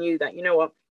kind of knew that, you know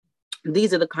what,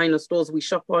 these are the kind of stores we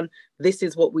shop on. This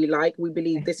is what we like. We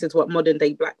believe this is what modern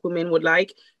day Black women would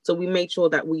like. So we made sure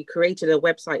that we created a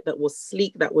website that was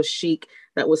sleek, that was chic,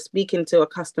 that was speaking to a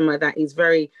customer that is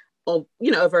very, a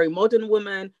very modern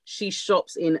woman. She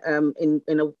shops on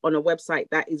a website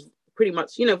that is pretty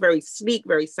much, very sleek,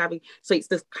 very savvy. So it's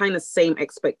this kind of same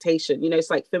expectation.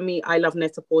 It's like, for me, I love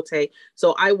Net-a-Porter.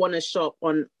 So I want to shop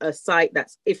on a site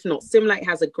that's, if not similar, it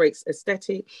has a great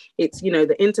aesthetic. It's,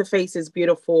 the interface is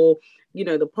beautiful.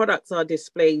 The products are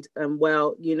displayed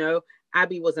well.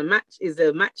 Abby is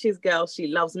a matches girl. She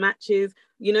loves matches.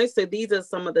 So these are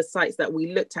some of the sites that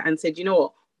we looked at and said, you know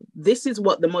what? This is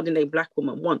what the modern day Black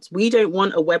woman wants. We don't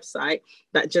want a website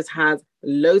that just has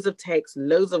loads of text,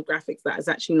 loads of graphics that is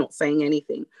actually not saying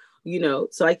anything,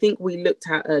 So I think we looked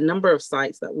at a number of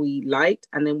sites that we liked,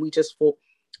 and then we just thought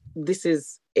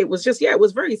it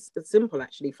was very simple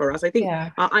actually for us. I think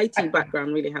our IT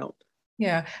background really helped.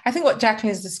 Yeah, I think what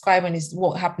Jacqueline is describing is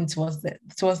what happened towards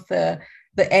the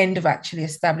end of actually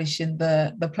establishing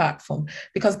the platform,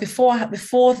 because before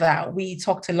that we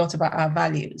talked a lot about our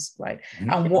values, right?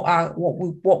 And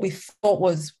what we thought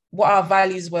was what our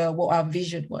values were, what our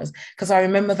vision was. Because I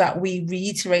remember that we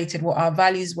reiterated what our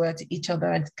values were to each other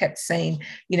and kept saying,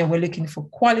 we're looking for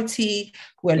quality,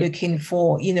 we're looking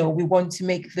for, we want to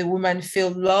make the woman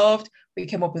feel loved. We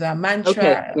came up with our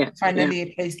mantra,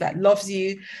 a place that loves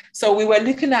you. So we were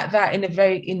looking at that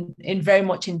in very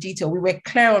much in detail. We were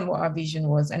clear on what our vision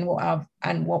was and what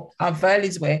our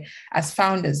values were as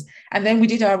founders. And then we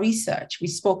did our research. We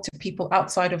spoke to people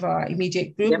outside of our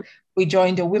immediate group. Yep. We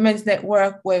joined a women's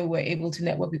network where we were able to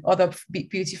network with other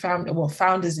beauty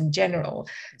founders in general.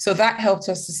 So that helped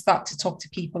us to start to talk to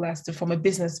people from a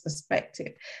business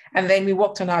perspective. And then we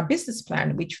worked on our business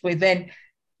plan, which we then.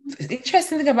 The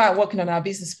interesting thing about working on our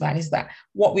business plan is that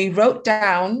what we wrote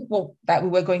down, that we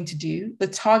were going to do, the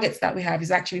targets that we have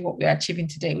is actually what we're achieving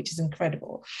today, which is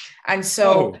incredible. And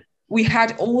so we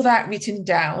had all that written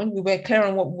down. We were clear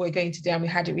on what we were going to do, and we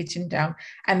had it written down.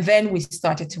 And then we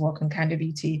started to work on Candor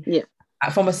Beauty. Yeah.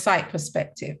 from a site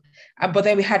perspective. But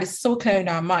then we had it so clear in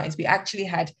our minds. We actually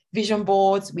had vision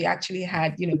boards. We actually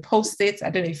had, Post-its. I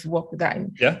don't know if you work with that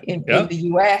in the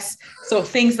US. So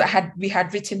things that we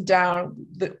had written down,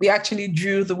 that we actually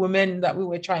drew the women that we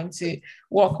were trying to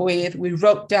work with. We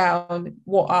wrote down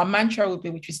what our mantra would be,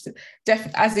 which is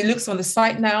as it looks on the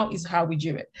site now, is how we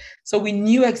do it. So we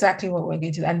knew exactly what we were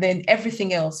going to do. And then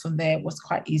everything else from there was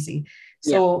quite easy.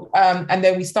 So, and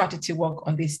then we started to work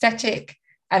on the aesthetic.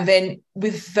 And then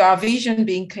with our vision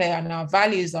being clear and our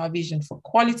values, our vision for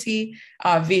quality,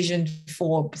 our vision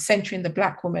for centering the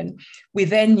Black woman, we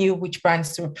then knew which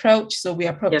brands to approach. So we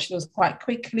approached those quite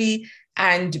quickly.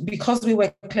 And because we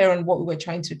were clear on what we were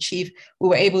trying to achieve, we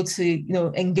were able to,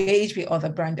 engage with other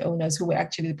brand owners who were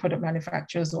actually the product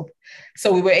manufacturers.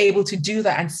 So we were able to do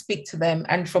that and speak to them.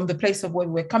 And from the place of where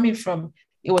we were coming from,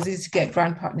 it was easy to get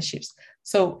brand partnerships.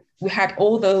 So we had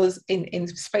all those in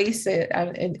space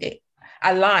and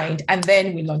aligned, and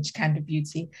then we launched Candor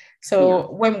Beauty.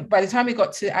 So by the time we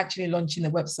got to actually launching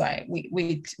the website,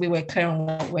 we were clear on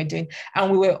what we're doing,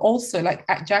 and we were also, like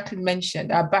Jacqueline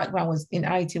mentioned, our background was in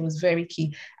IT was very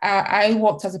key. I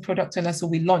worked as a product owner, so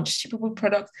we launched shippable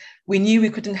products. We knew we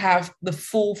couldn't have the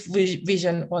full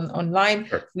vision online.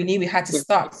 Sure. We knew we had to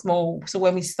start small. So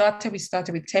when we started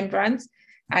with 10 brands.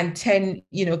 And 10,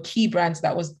 key brands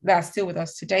that are still with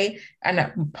us today,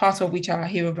 and part of which are our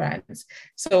hero brands.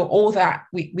 So all that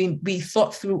we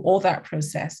thought through all that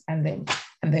process, and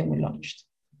then we launched.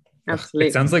 Absolutely,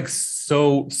 it sounds like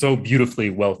so beautifully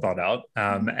well thought out,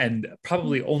 and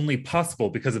probably only possible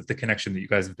because of the connection that you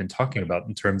guys have been talking about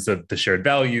in terms of the shared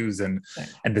values and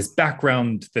this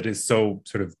background that is so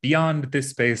sort of beyond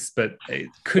this space, but it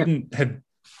couldn't have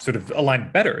sort of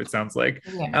aligned better, it sounds like.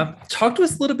 Talk to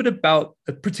us a little bit about,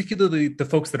 particularly the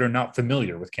folks that are not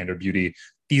familiar with Candor Beauty,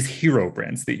 these hero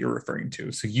brands that you're referring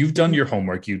to. So you've done your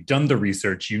homework, you've done the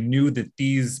research, you knew that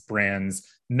these brands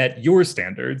met your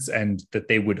standards and that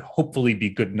they would hopefully be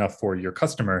good enough for your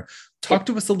customer. Talk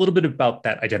to us a little bit about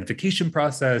that identification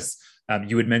process.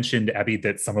 You had mentioned, Abby,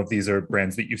 that some of these are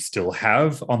brands that you still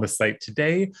have on the site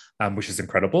today, which is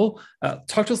incredible.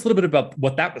 Talk to us a little bit about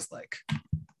what that was like.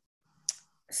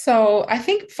 So I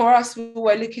think for us, we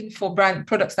were looking for brand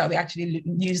products that we actually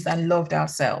used and loved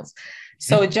ourselves.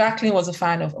 So Jacqueline was a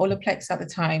fan of Olaplex at the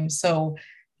time. So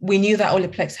we knew that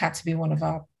Olaplex had to be one of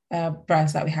our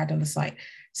brands that we had on the site.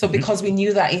 So because we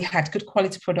knew that it had good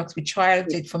quality products, we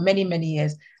tried it for many, many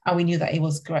years, and we knew that it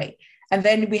was great. And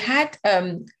then we had,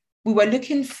 we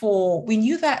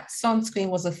knew that sunscreen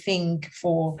was a thing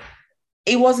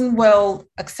it wasn't well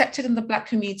accepted in the Black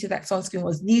community that sunscreen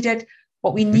was needed.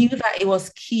 But we knew that it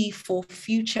was key for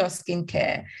future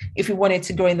skincare if we wanted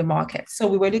to grow in the market. So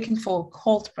we were looking for a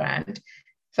cult brand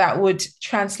that would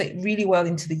translate really well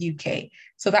into the UK.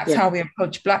 So that's how we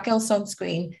approached Black Girl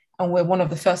Sunscreen, and we're one of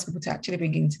the first people to actually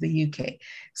bring it into the UK.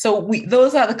 So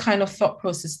those are the kind of thought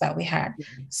process that we had.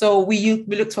 So we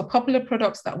looked for popular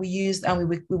products that we used, and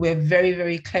we were very,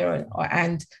 very clear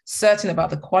and certain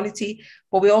about the quality.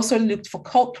 But we also looked for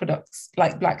cult products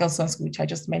like Black Girl Sunscreen, which I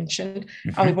just mentioned,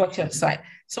 and we brought it on the site.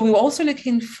 So we were also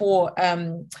looking for,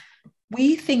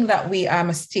 we think that we are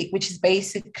Mystique, which is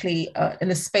basically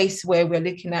in a space where we're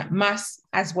looking at mass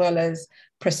as well as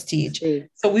prestige.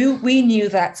 So we knew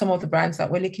that some of the brands that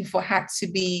we're looking for had to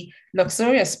be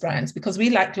luxurious brands because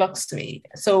we like luxury.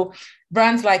 So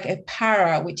brands like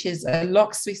Apara, which is a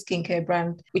luxury skincare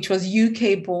brand, which was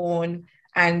UK born,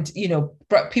 and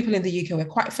people in the UK were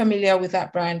quite familiar with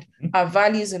that brand. Our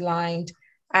values aligned,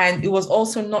 and it was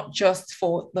also not just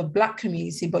for the Black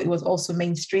community, but it was also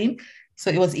mainstream. So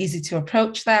it was easy to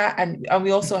approach that. And we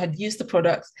also had used the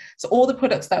products. So all the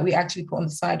products that we actually put on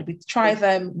the side, we tried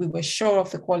them, we were sure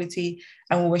of the quality,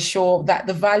 and we were sure that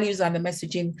the values and the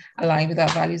messaging align with our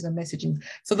values and messaging.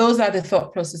 So those are the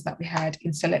thought process that we had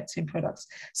in selecting products.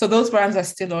 So those brands are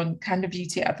still on Candor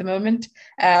Beauty at the moment.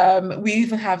 We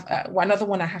even have another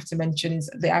one I have to mention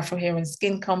is the Afro Hair and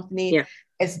Skin Company.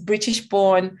 It's British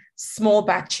born, small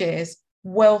batches,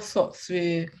 well thought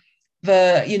through,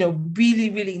 really,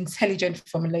 really intelligent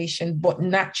formulation, but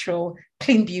natural,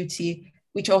 clean beauty,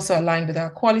 which also aligned with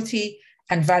our quality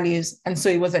and values. And so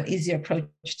it was an easy approach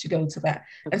to go to that.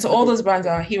 And so all those brands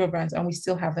are hero brands, and we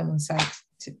still have them on site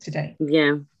today.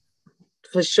 Yeah,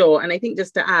 for sure. And I think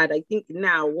just to add, I think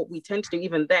now what we tend to do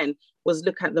even then was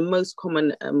look at the most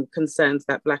common concerns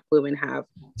that Black women have.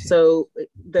 So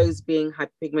those being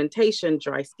hyperpigmentation,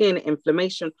 dry skin,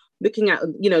 inflammation, looking at,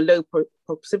 low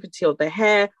porosity of the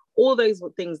hair, all those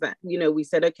things that, we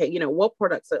said, okay, what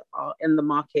products are in the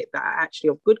market that are actually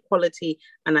of good quality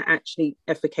and are actually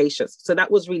efficacious. So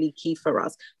that was really key for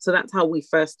us. So that's how we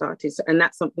first started. And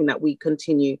that's something that we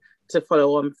continue to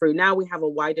follow on through. Now we have a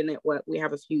wider network. We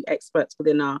have a few experts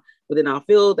within our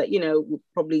field that, will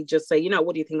probably just say,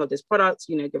 what do you think of this product?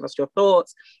 Give us your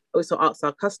thoughts. Also ask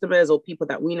our customers or people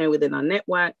that we know within our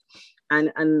network,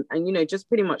 and just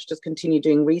pretty much just continue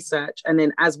doing research. And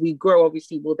then as we grow,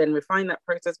 obviously we'll then refine that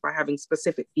process by having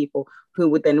specific people who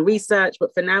would then research.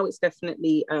 But for now, it's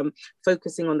definitely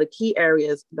focusing on the key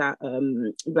areas that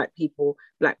Black people,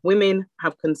 Black women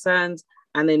have concerns,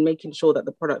 and then making sure that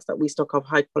the products that we stock are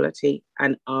high quality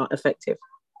and are effective.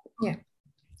 Yeah,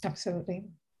 absolutely.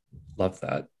 Love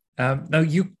that. Now,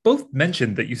 you both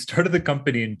mentioned that you started the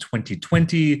company in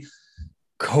 2020.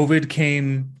 COVID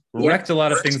came, wrecked a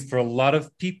lot of things for a lot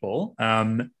of people.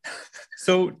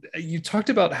 So you talked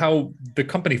about how the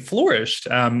company flourished,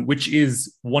 which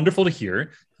is wonderful to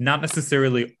hear, not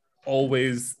necessarily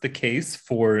always the case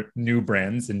for new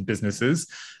brands and businesses.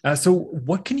 So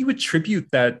what can you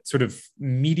attribute that sort of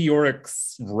meteoric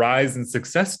rise and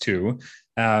success to?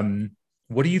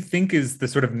 What do you think is the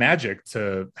sort of magic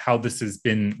to how this has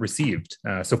been received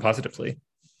so positively?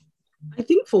 I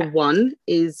think for one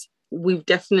is we've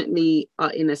definitely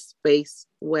are in a space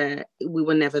where we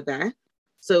were never there.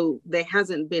 So there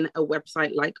hasn't been a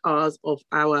website like ours of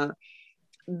our,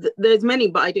 there's many,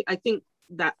 but I think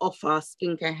that offer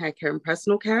skincare, hair care, and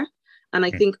personal care. And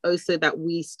I think also that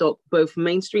we stock both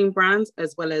mainstream brands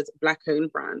as well as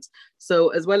Black-owned brands. So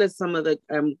as well as some of the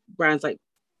brands like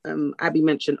Abby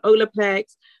mentioned,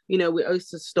 Olaplex, we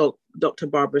also stock Dr.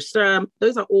 Barbara Sturm.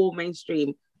 Those are all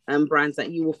mainstream brands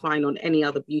that you will find on any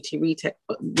other beauty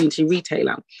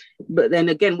retailer. But then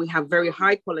again, we have very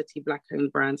high quality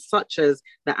Black-owned brands such as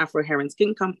the Afro Hair and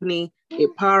Skin Company,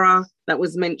 Ipara that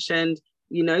was mentioned.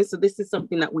 So this is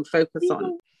something that we focus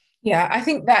on. Yeah, I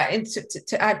think that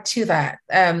to add to that,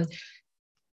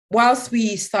 whilst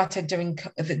we started during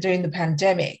the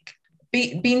pandemic,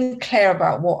 being clear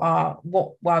about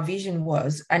what our vision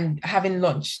was, and having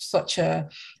launched such to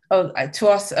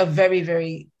us a very,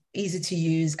 very easy to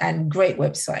use and great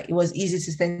website, it was easy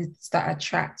to then start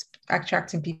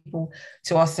attracting people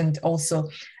to us, and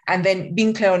then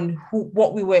being clear on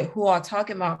who our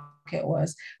target market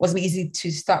was easy to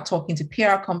start talking to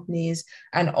PR companies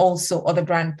and also other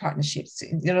brand partnerships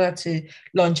in order to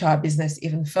launch our business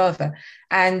even further.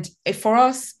 And for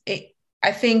us,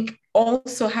 I think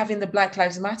also having the Black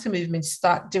Lives Matter movement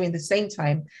start during the same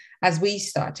time as we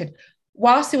started,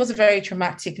 whilst it was a very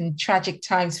traumatic and tragic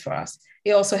times for us,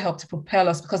 it also helped to propel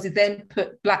us because it then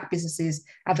put Black businesses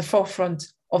at the forefront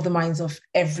of the minds of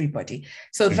everybody.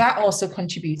 So that also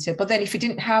contributed. But then if you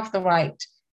didn't have the right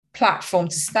platform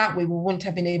to start with, we wouldn't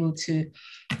have been able to,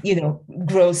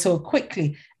 grow so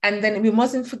quickly. And then we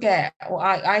mustn't forget, or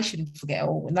I shouldn't forget,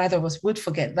 or neither of us would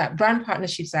forget, that brand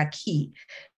partnerships are key.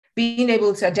 Being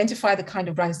able to identify the kind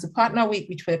of brands to partner with,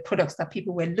 which were products that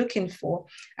people were looking for,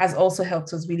 has also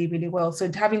helped us really, really well. So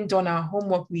having done our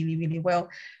homework really, really well,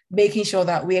 making sure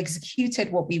that we executed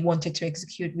what we wanted to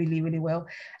execute really, really well,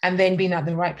 and then being at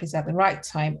the right place at the right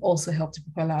time also helped to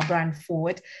propel our brand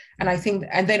forward. And I think,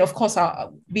 and then of course,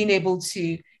 being able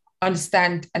to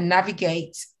understand and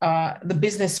navigate the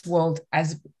business world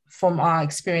from our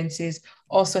experiences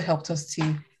also helped us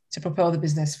to propel the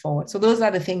business forward. So those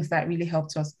are the things that really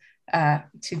helped us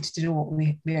to do what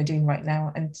we are doing right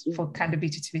now, and for Candor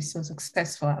Beauty to be so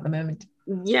successful at the moment.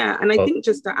 Yeah, and I think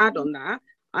just to add on that,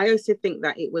 I also think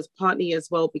that it was partly as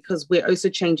well because we're also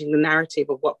changing the narrative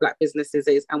of what Black businesses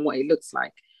is and what it looks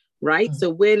like, right? So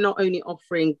we're not only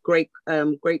offering great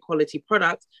quality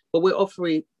products, but we're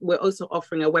also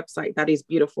offering a website that is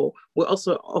beautiful. We're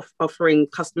also offering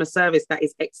customer service that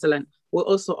is excellent. We're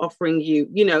also offering you,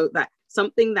 that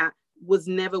something that was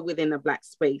never within a Black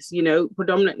space.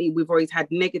 Predominantly we've always had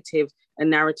negative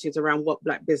narratives around what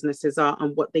Black businesses are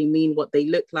and what they mean, what they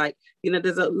look like.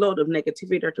 There's a lot of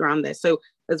negativity around there. So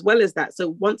as well as that,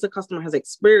 so once a customer has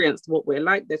experienced what we're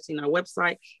like, they've seen our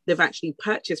website, they've actually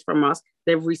purchased from us,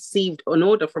 they've received an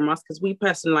order from us because we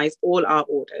personalize all our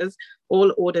orders.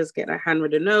 All orders get a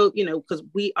handwritten note, because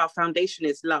our foundation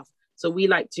is love. So we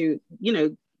like to,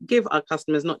 give our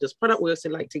customers not just product, we also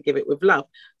like to give it with love.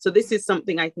 So this is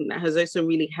something I think that has also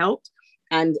really helped.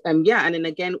 And and then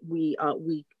again, we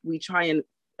try and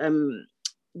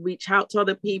reach out to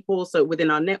other people. So within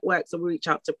our network, so we reach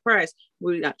out to press,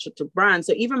 we reach out to brands.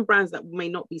 So even brands that may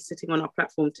not be sitting on our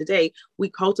platform today, we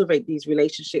cultivate these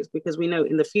relationships because we know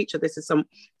in the future this is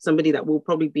somebody that we'll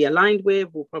probably be aligned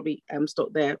with, will probably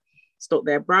stock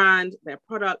their brand, their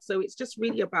product. So it's just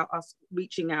really about us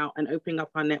reaching out and opening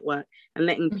up our network and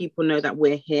letting people know that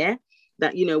we're here,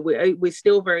 that, we're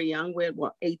still very young. We're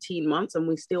 18 months and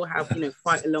we still have,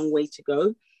 quite a long way to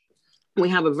go. We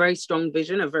have a very strong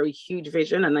vision, a very huge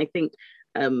vision. And I think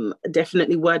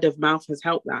definitely word of mouth has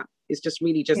helped that. It's just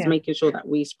really just making sure that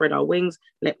we spread our wings,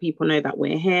 let people know that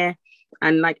we're here.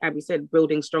 And like Abby said,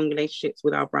 building strong relationships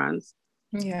with our brands.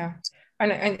 Yeah.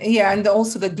 And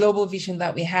also the global vision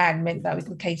that we had meant that we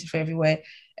could cater for everywhere,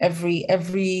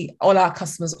 all our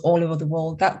customers all over the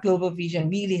world. That global vision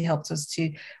really helped us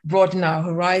to broaden our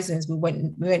horizons. We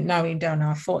went narrowing down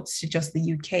our thoughts to just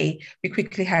the UK. We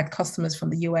quickly had customers from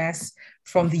the US,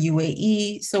 from the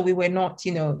UAE. So we were not,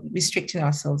 restricting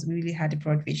ourselves. We really had a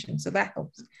broad vision. So that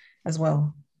helped as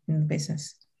well in the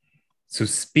business. So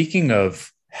speaking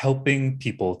of helping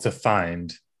people to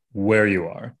find where you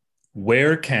are,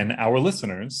 where can our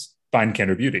listeners find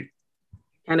Candor Beauty?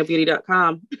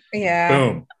 CandorBeauty.com. Yeah.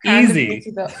 Boom. Easy.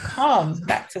 CandorBeauty.com.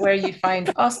 That's where you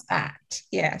find us at.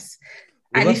 Yes.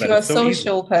 And if you're a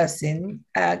social person,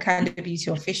 Candor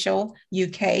Beauty Official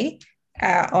UK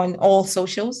on all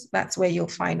socials, that's where you'll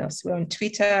find us. We're on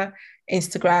Twitter,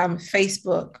 Instagram,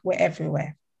 Facebook, we're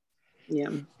everywhere. Yeah.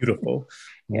 Beautiful.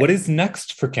 Yeah. What is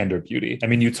next for Candor Beauty? I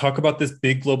mean, you talk about this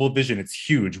big global vision. It's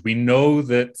huge. We know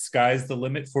that sky's the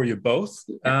limit for you both.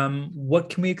 What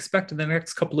can we expect in the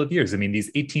next couple of years? I mean,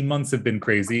 these 18 months have been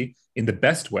crazy in the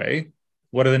best way.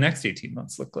 What do the next 18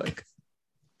 months look like?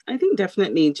 I think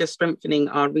definitely just strengthening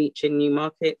our reach in new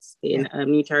markets, in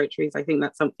new territories. I think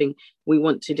that's something we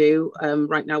want to do.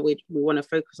 Right now, we want to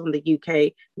focus on the UK.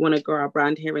 We want to grow our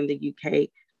brand here in the UK.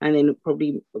 And then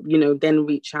probably, then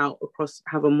reach out across,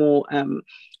 have a more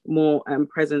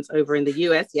presence over in the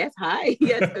US. Yes, hi.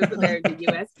 Yes, over there in the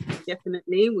US.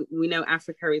 Definitely. We know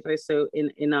Africa is also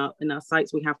in our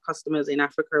sites. We have customers in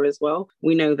Africa as well.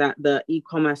 We know that the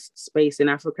e-commerce space in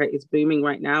Africa is booming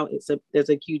right now. There's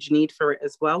a huge need for it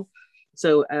as well.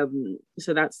 So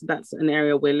that's an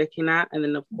area we're looking at. And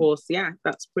then of course,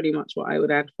 that's pretty much what I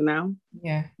would add for now.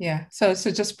 Yeah. So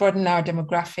just broaden our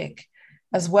demographic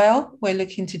as well. We're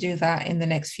looking to do that in the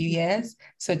next few years.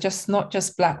 So not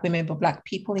just Black women, but Black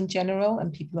people in general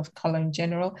and people of color in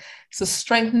general. So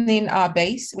strengthening our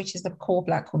base, which is the core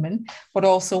Black woman, but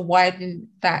also widen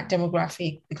that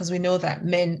demographic, because we know that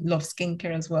men love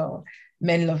skincare as well.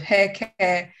 Men love hair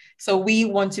care. So we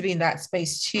want to be in that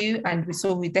space too. And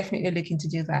we're definitely looking to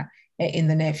do that in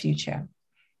the near future.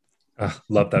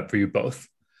 Love that for you both.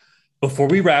 Before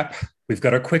we wrap, we've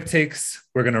got our quick takes.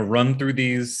 We're going to run through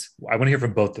these. I want to hear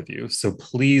from both of you, so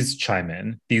please chime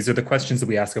in. These are the questions that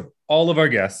we ask of all of our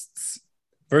guests.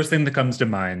 First thing that comes to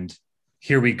mind,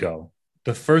 here we go.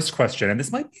 The first question, and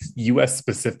this might be US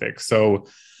specific, so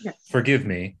forgive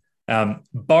me.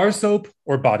 Bar soap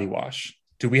or body wash?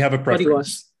 Do we have a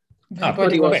preference?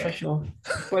 Body wash for sure.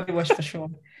 Body wash for sure.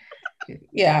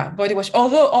 Yeah, body wash.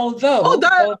 Although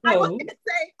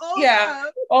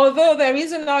there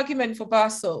is an argument for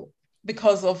bar soap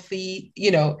because of the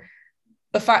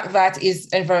fact that it's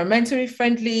environmentally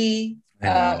friendly.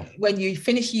 When you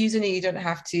finish using it, you don't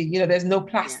have to, there's no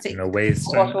plastic, no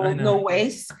waste, bottle, no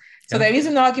waste. So there is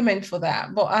an argument for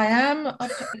that. But I am a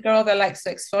girl that likes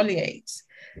to exfoliate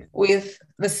with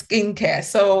the skincare.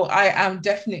 So I am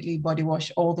definitely body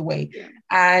wash all the way.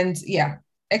 And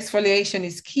exfoliation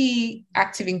is key.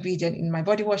 Active ingredient in my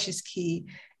body wash is key.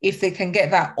 If they can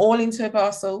get that all into a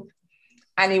bar soap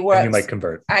and it works, and you might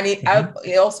convert. And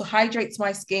it also hydrates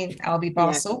my skin, I'll be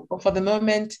bar soap. But for the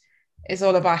moment, it's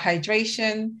all about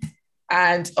hydration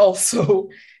and also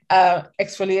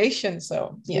exfoliation.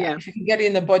 So if you can get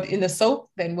it in the soap,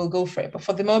 then we'll go for it. But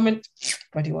for the moment,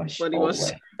 body wash. Body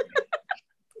wash.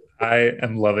 I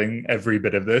am loving every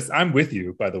bit of this. I'm with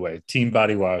you, by the way. Team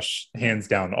body wash, hands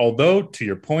down. Although, to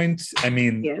your point, I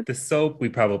mean, the soap, we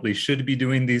probably should be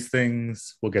doing these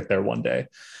things. We'll get there one day.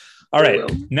 All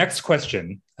right, next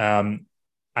question.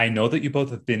 I know that you both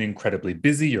have been incredibly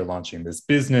busy. You're launching this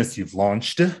business. You've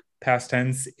launched, past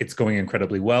tense. It's going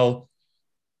incredibly well.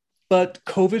 But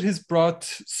COVID has brought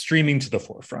streaming to the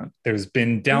forefront. There's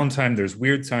been downtime. There's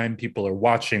weird time. People are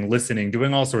watching, listening,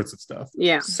 doing all sorts of stuff.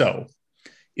 Yeah. So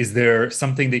is there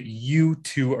something that you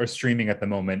two are streaming at the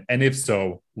moment? And if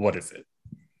so, what is it?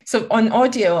 So on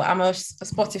audio, I'm a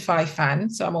Spotify fan.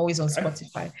 So I'm always on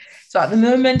Spotify. So at the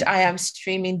moment, I am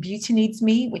streaming Beauty Needs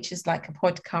Me, which is like a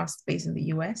podcast based in the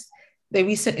US. They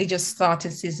recently just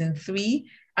started season 3.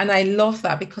 And I love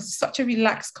that because it's such a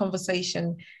relaxed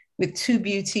conversation with two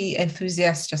beauty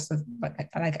enthusiasts, just like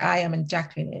I am and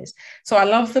Jacqueline is. So I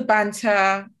love the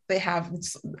banter. They have,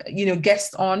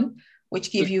 guests on,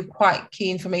 which give you quite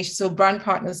key information. So brand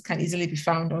partners can easily be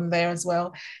found on there as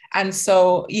well. And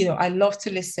so, I love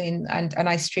to listen and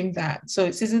I stream that. So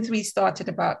season 3 started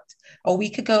about a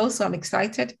week ago. So I'm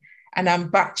excited and I'm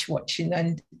batch watching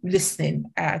and listening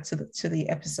to the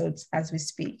episodes as we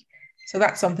speak. So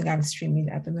that's something I'm streaming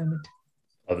at the moment.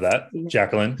 Love that.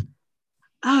 Jacqueline?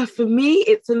 For me,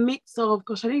 it's a mix of,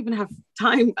 gosh, I don't even have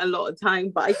a lot of time,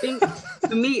 but I think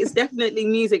for me, it's definitely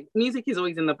music. Music is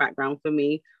always in the background for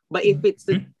me. But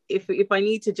if I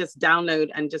need to just download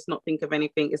and just not think of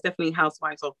anything, it's definitely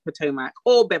Housewives of Potomac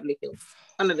or Beverly Hills,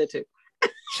 one of the two.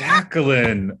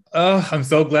 Jacqueline, oh, I'm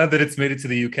so glad that it's made it to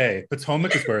the UK.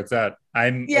 Potomac is where it's at.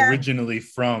 I'm originally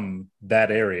from that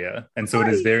area, and so it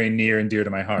is very near and dear to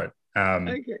my heart.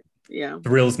 Okay. Yeah.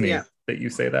 Thrills me that you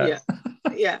say that. Yeah.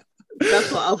 Yeah.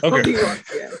 That's what I'll probably want.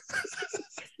 Yeah.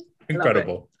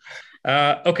 Incredible.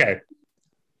 Okay.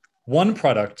 One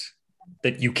product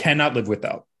that you cannot live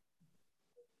without.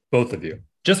 Both of you.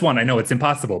 Just one. I know it's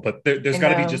impossible, but there's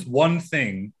got to be just one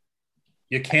thing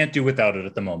you can't do without it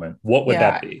at the moment. What would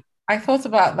that be? I thought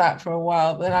about that for a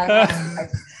while, but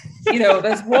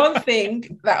there's one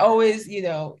thing that always,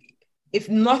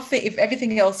 if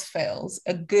everything else fails,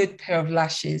 a good pair of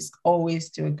lashes always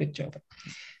do a good job.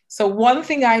 So one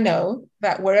thing I know,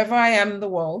 that wherever I am in the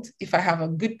world, if I have a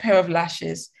good pair of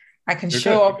lashes, I can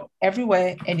show up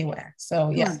everywhere, anywhere. So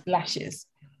yes, lashes.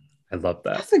 I love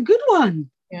that. That's a good one.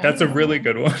 Yeah. That's a really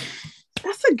good one.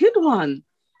 That's a good one.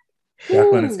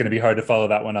 Jacqueline, it's going to be hard to follow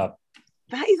that one up.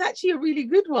 That is actually a really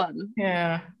good one.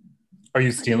 Yeah. Are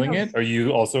you stealing it? Are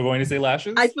you also going to say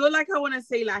lashes? I feel like I want to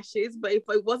say lashes, but if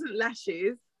it wasn't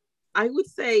lashes, I would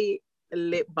say a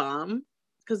lip balm,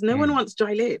 because no one wants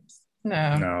dry lips.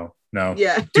 No.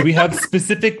 Yeah. Do we have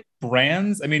specific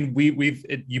brands? I mean,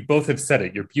 you both have said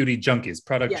it. You're beauty junkies,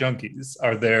 product junkies.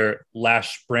 Are there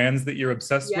lash brands that you're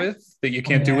obsessed with that you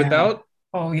can't do without?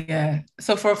 Oh yeah.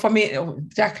 So for me,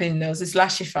 Jacqueline knows it's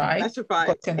Lashify.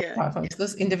 Lashify.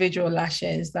 Those individual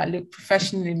lashes that look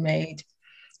professionally made.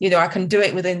 I can do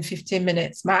it within 15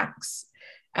 minutes max,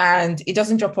 and it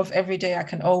doesn't drop off every day. I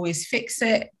can always fix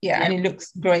it. And it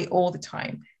looks great all the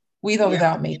time, with or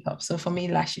without makeup. So for me,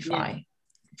 Lashify,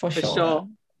 for sure.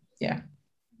 Yeah.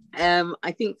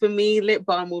 I think for me, lip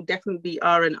balm will definitely be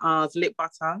R&R's lip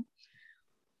butter,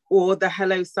 or the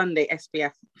Hello Sunday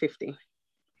SPF 50.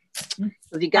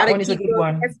 You that one is a good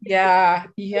one. Yeah,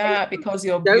 because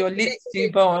your lips do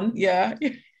burn. Yeah.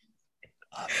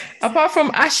 Apart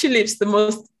from ashy lips, the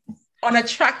most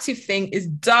unattractive thing is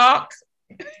dark,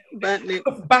 burnt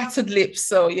lips, battered lips.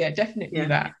 So definitely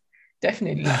that.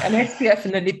 Definitely. An SPF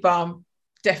and a lip balm,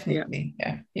 definitely.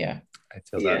 Yeah. I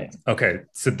feel that. Okay,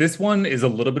 so this one is a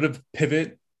little bit of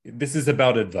pivot. This is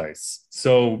about advice.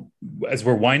 So as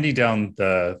we're winding down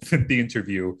the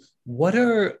interview, what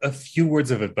are a few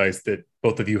words of advice that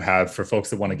both of you have for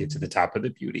folks that want to get to the top of the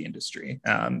beauty industry?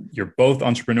 You're both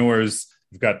entrepreneurs.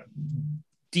 You've got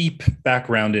deep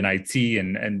background in IT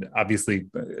and obviously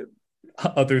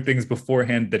other things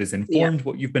beforehand that has informed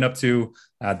what you've been up to,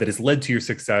 that has led to your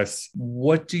success.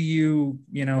 What do you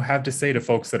have to say to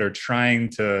folks that are trying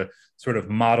to sort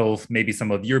of model maybe some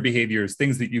of your behaviors,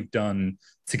 things that you've done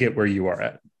to get where you are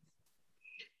at?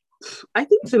 I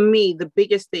think for me, the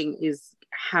biggest thing is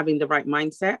having the right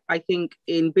mindset. I think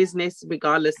in business,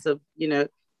 regardless of,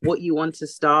 what you want to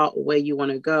start or where you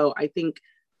want to go, I think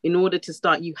in order to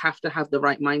start, you have to have the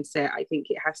right mindset. I think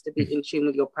it has to be in tune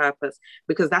with your purpose,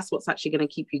 because that's what's actually going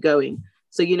to keep you going.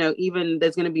 So, even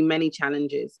there's going to be many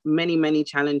challenges.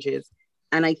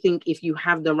 And I think if you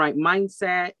have the right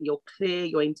mindset, you're clear,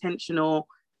 you're intentional,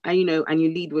 and, and you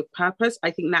lead with purpose,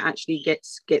 I think that actually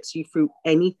gets you through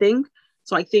anything.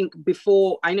 So I think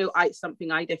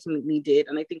something I definitely did.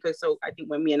 And I think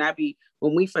when me and Abby,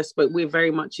 when we first spoke, we're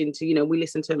very much into, we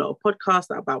listen to a lot of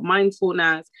podcasts about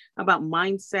mindfulness, about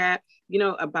mindset,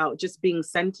 about just being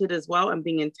centered as well and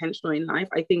being intentional in life.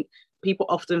 I think people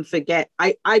often forget.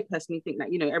 I personally think that,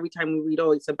 every time we read,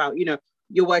 it's about,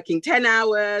 you're working 10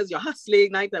 hours, you're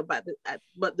hustling like that.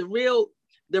 But the real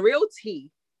tea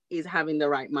is having the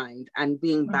right mind and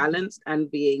being balanced and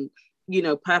being,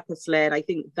 purpose-led. I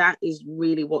think that is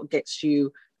really what gets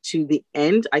you to the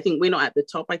end. I think we're not at the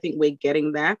top. I think we're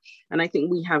getting there. And I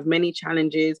think we have many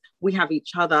challenges. We have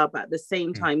each other, but at the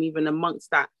same time, even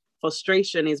amongst that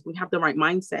frustration is we have the right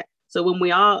mindset. So when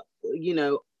we are,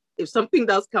 if something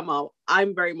does come out,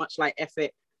 I'm very much like, F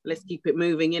it, let's keep it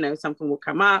moving. Something will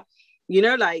come up,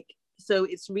 so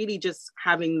it's really just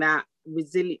having that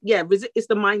resilient. It's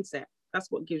the mindset. That's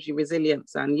what gives you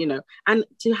resilience and, and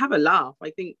to have a laugh. I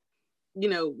think,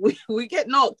 we get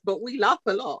knocked, but we laugh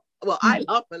a lot. Well, I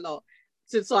laugh a lot,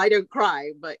 so I don't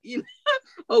cry, but,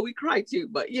 we cry too,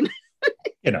 but, in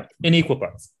equal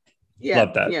parts.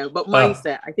 Love that. Yeah, but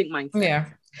mindset, I think mindset. Yeah.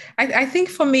 I think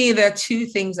for me, there are two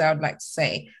things I would like to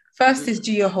say. First is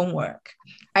do your homework.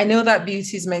 I know that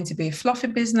beauty is meant to be a fluffy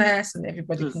business and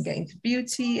everybody can get into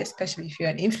beauty, especially if you're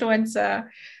an influencer.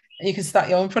 You can start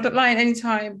your own product line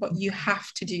anytime, but you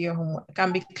have to do your homework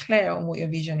and be clear on what your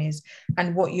vision is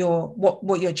and what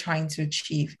you're trying to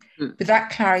achieve. With that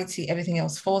clarity, everything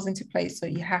else falls into place. So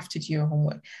you have to do your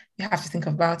homework. You have to think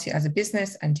about it as a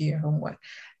business and do your homework.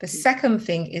 The second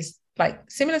thing is like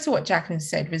similar to what Jacqueline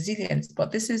said, resilience,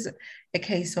 but this is a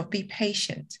case of be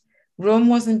patient. Rome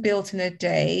wasn't built in a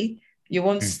day. You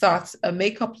won't start a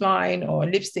makeup line or a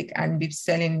lipstick and be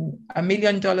selling $1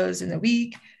 million in a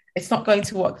week. It's not going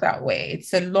to work that way.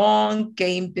 It's a long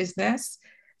game business.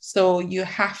 So you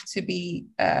have to be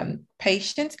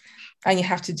patient, and you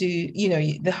have to do,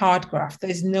 the hard graft.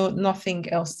 There's nothing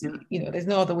else, there's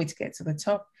no other way to get to the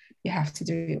top. You have to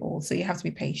do it all. So you have to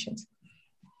be patient.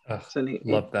 Absolutely.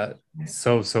 Love that.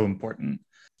 So, so important.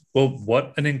 Well,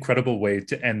 what an incredible way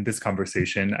to end this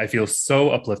conversation. I feel so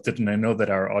uplifted, and I know that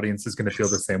our audience is going to feel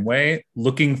the same way.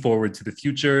 Looking forward to the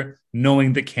future,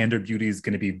 knowing that Candor Beauty is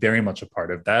going to be very much a part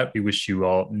of that. We wish you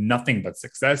all nothing but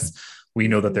success. We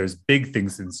know that there's big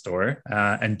things in store,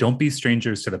 and don't be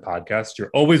strangers to the podcast.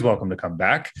 You're always welcome to come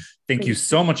back. Thank you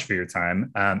so much for your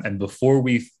time. And before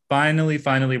we finally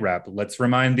wrap, let's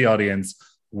remind the audience,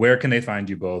 where can they find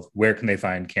you both? Where can they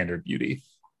find Candor Beauty?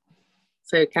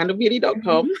 So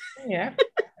candorbeauty.com. Yeah.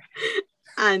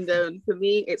 And for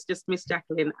me, it's just Miss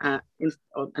Jacqueline on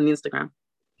Instagram.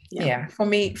 Yeah. For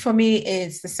me,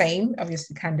 it's the same,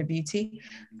 obviously, Candor Beauty.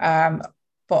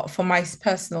 But for my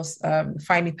personal,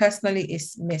 find me personally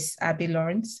is Miss Abby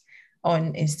Lawrence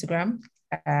on Instagram.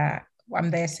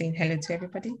 I'm there saying hello to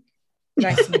everybody.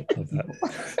 Nice to meet you.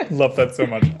 Love that so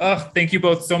much. Thank you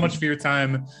both so much for your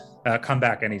time. Come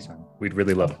back anytime. We'd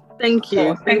really love it. Thank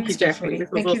you. Thank you, Jeffrey.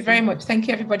 Thank you very much. Thank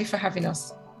you, everybody, for having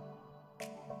us.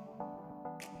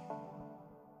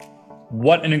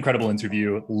 What an incredible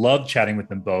interview. Love chatting with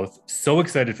them both. So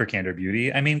excited for Candor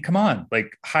Beauty. I mean, come on,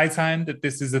 like high time that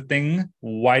this is a thing.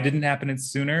 Why didn't it happen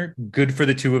sooner? Good for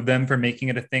the two of them for making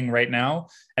it a thing right now.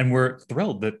 And we're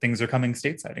thrilled that things are coming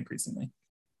stateside increasingly.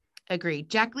 Agreed.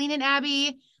 Jacqueline and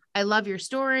Abby, I love your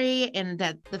story, and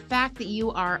that the fact that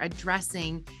you are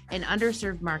addressing an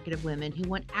underserved market of women who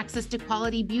want access to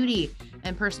quality beauty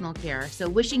and personal care. So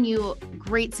wishing you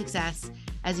great success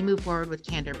as you move forward with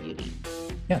Candor Beauty.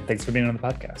 Yeah, thanks for being on the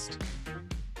podcast.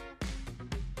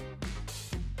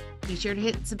 Be sure to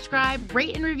hit subscribe,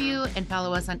 rate and review, and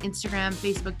follow us on Instagram,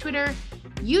 Facebook, Twitter,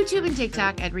 YouTube, and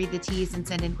TikTok at Read the Tease, and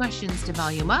send in questions to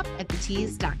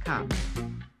volumeup@thetease.com.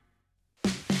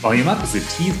 Volume Up is a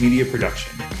Tease Media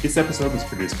production. This episode was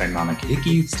produced by Mama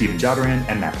Kahiki, Stephen Jodaran,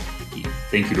 and Matt Kahiki.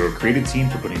 Thank you to our creative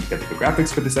team for putting together the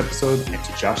graphics for this episode, and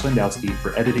to Josh Landowski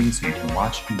for editing so you can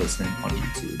watch and listen on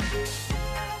YouTube.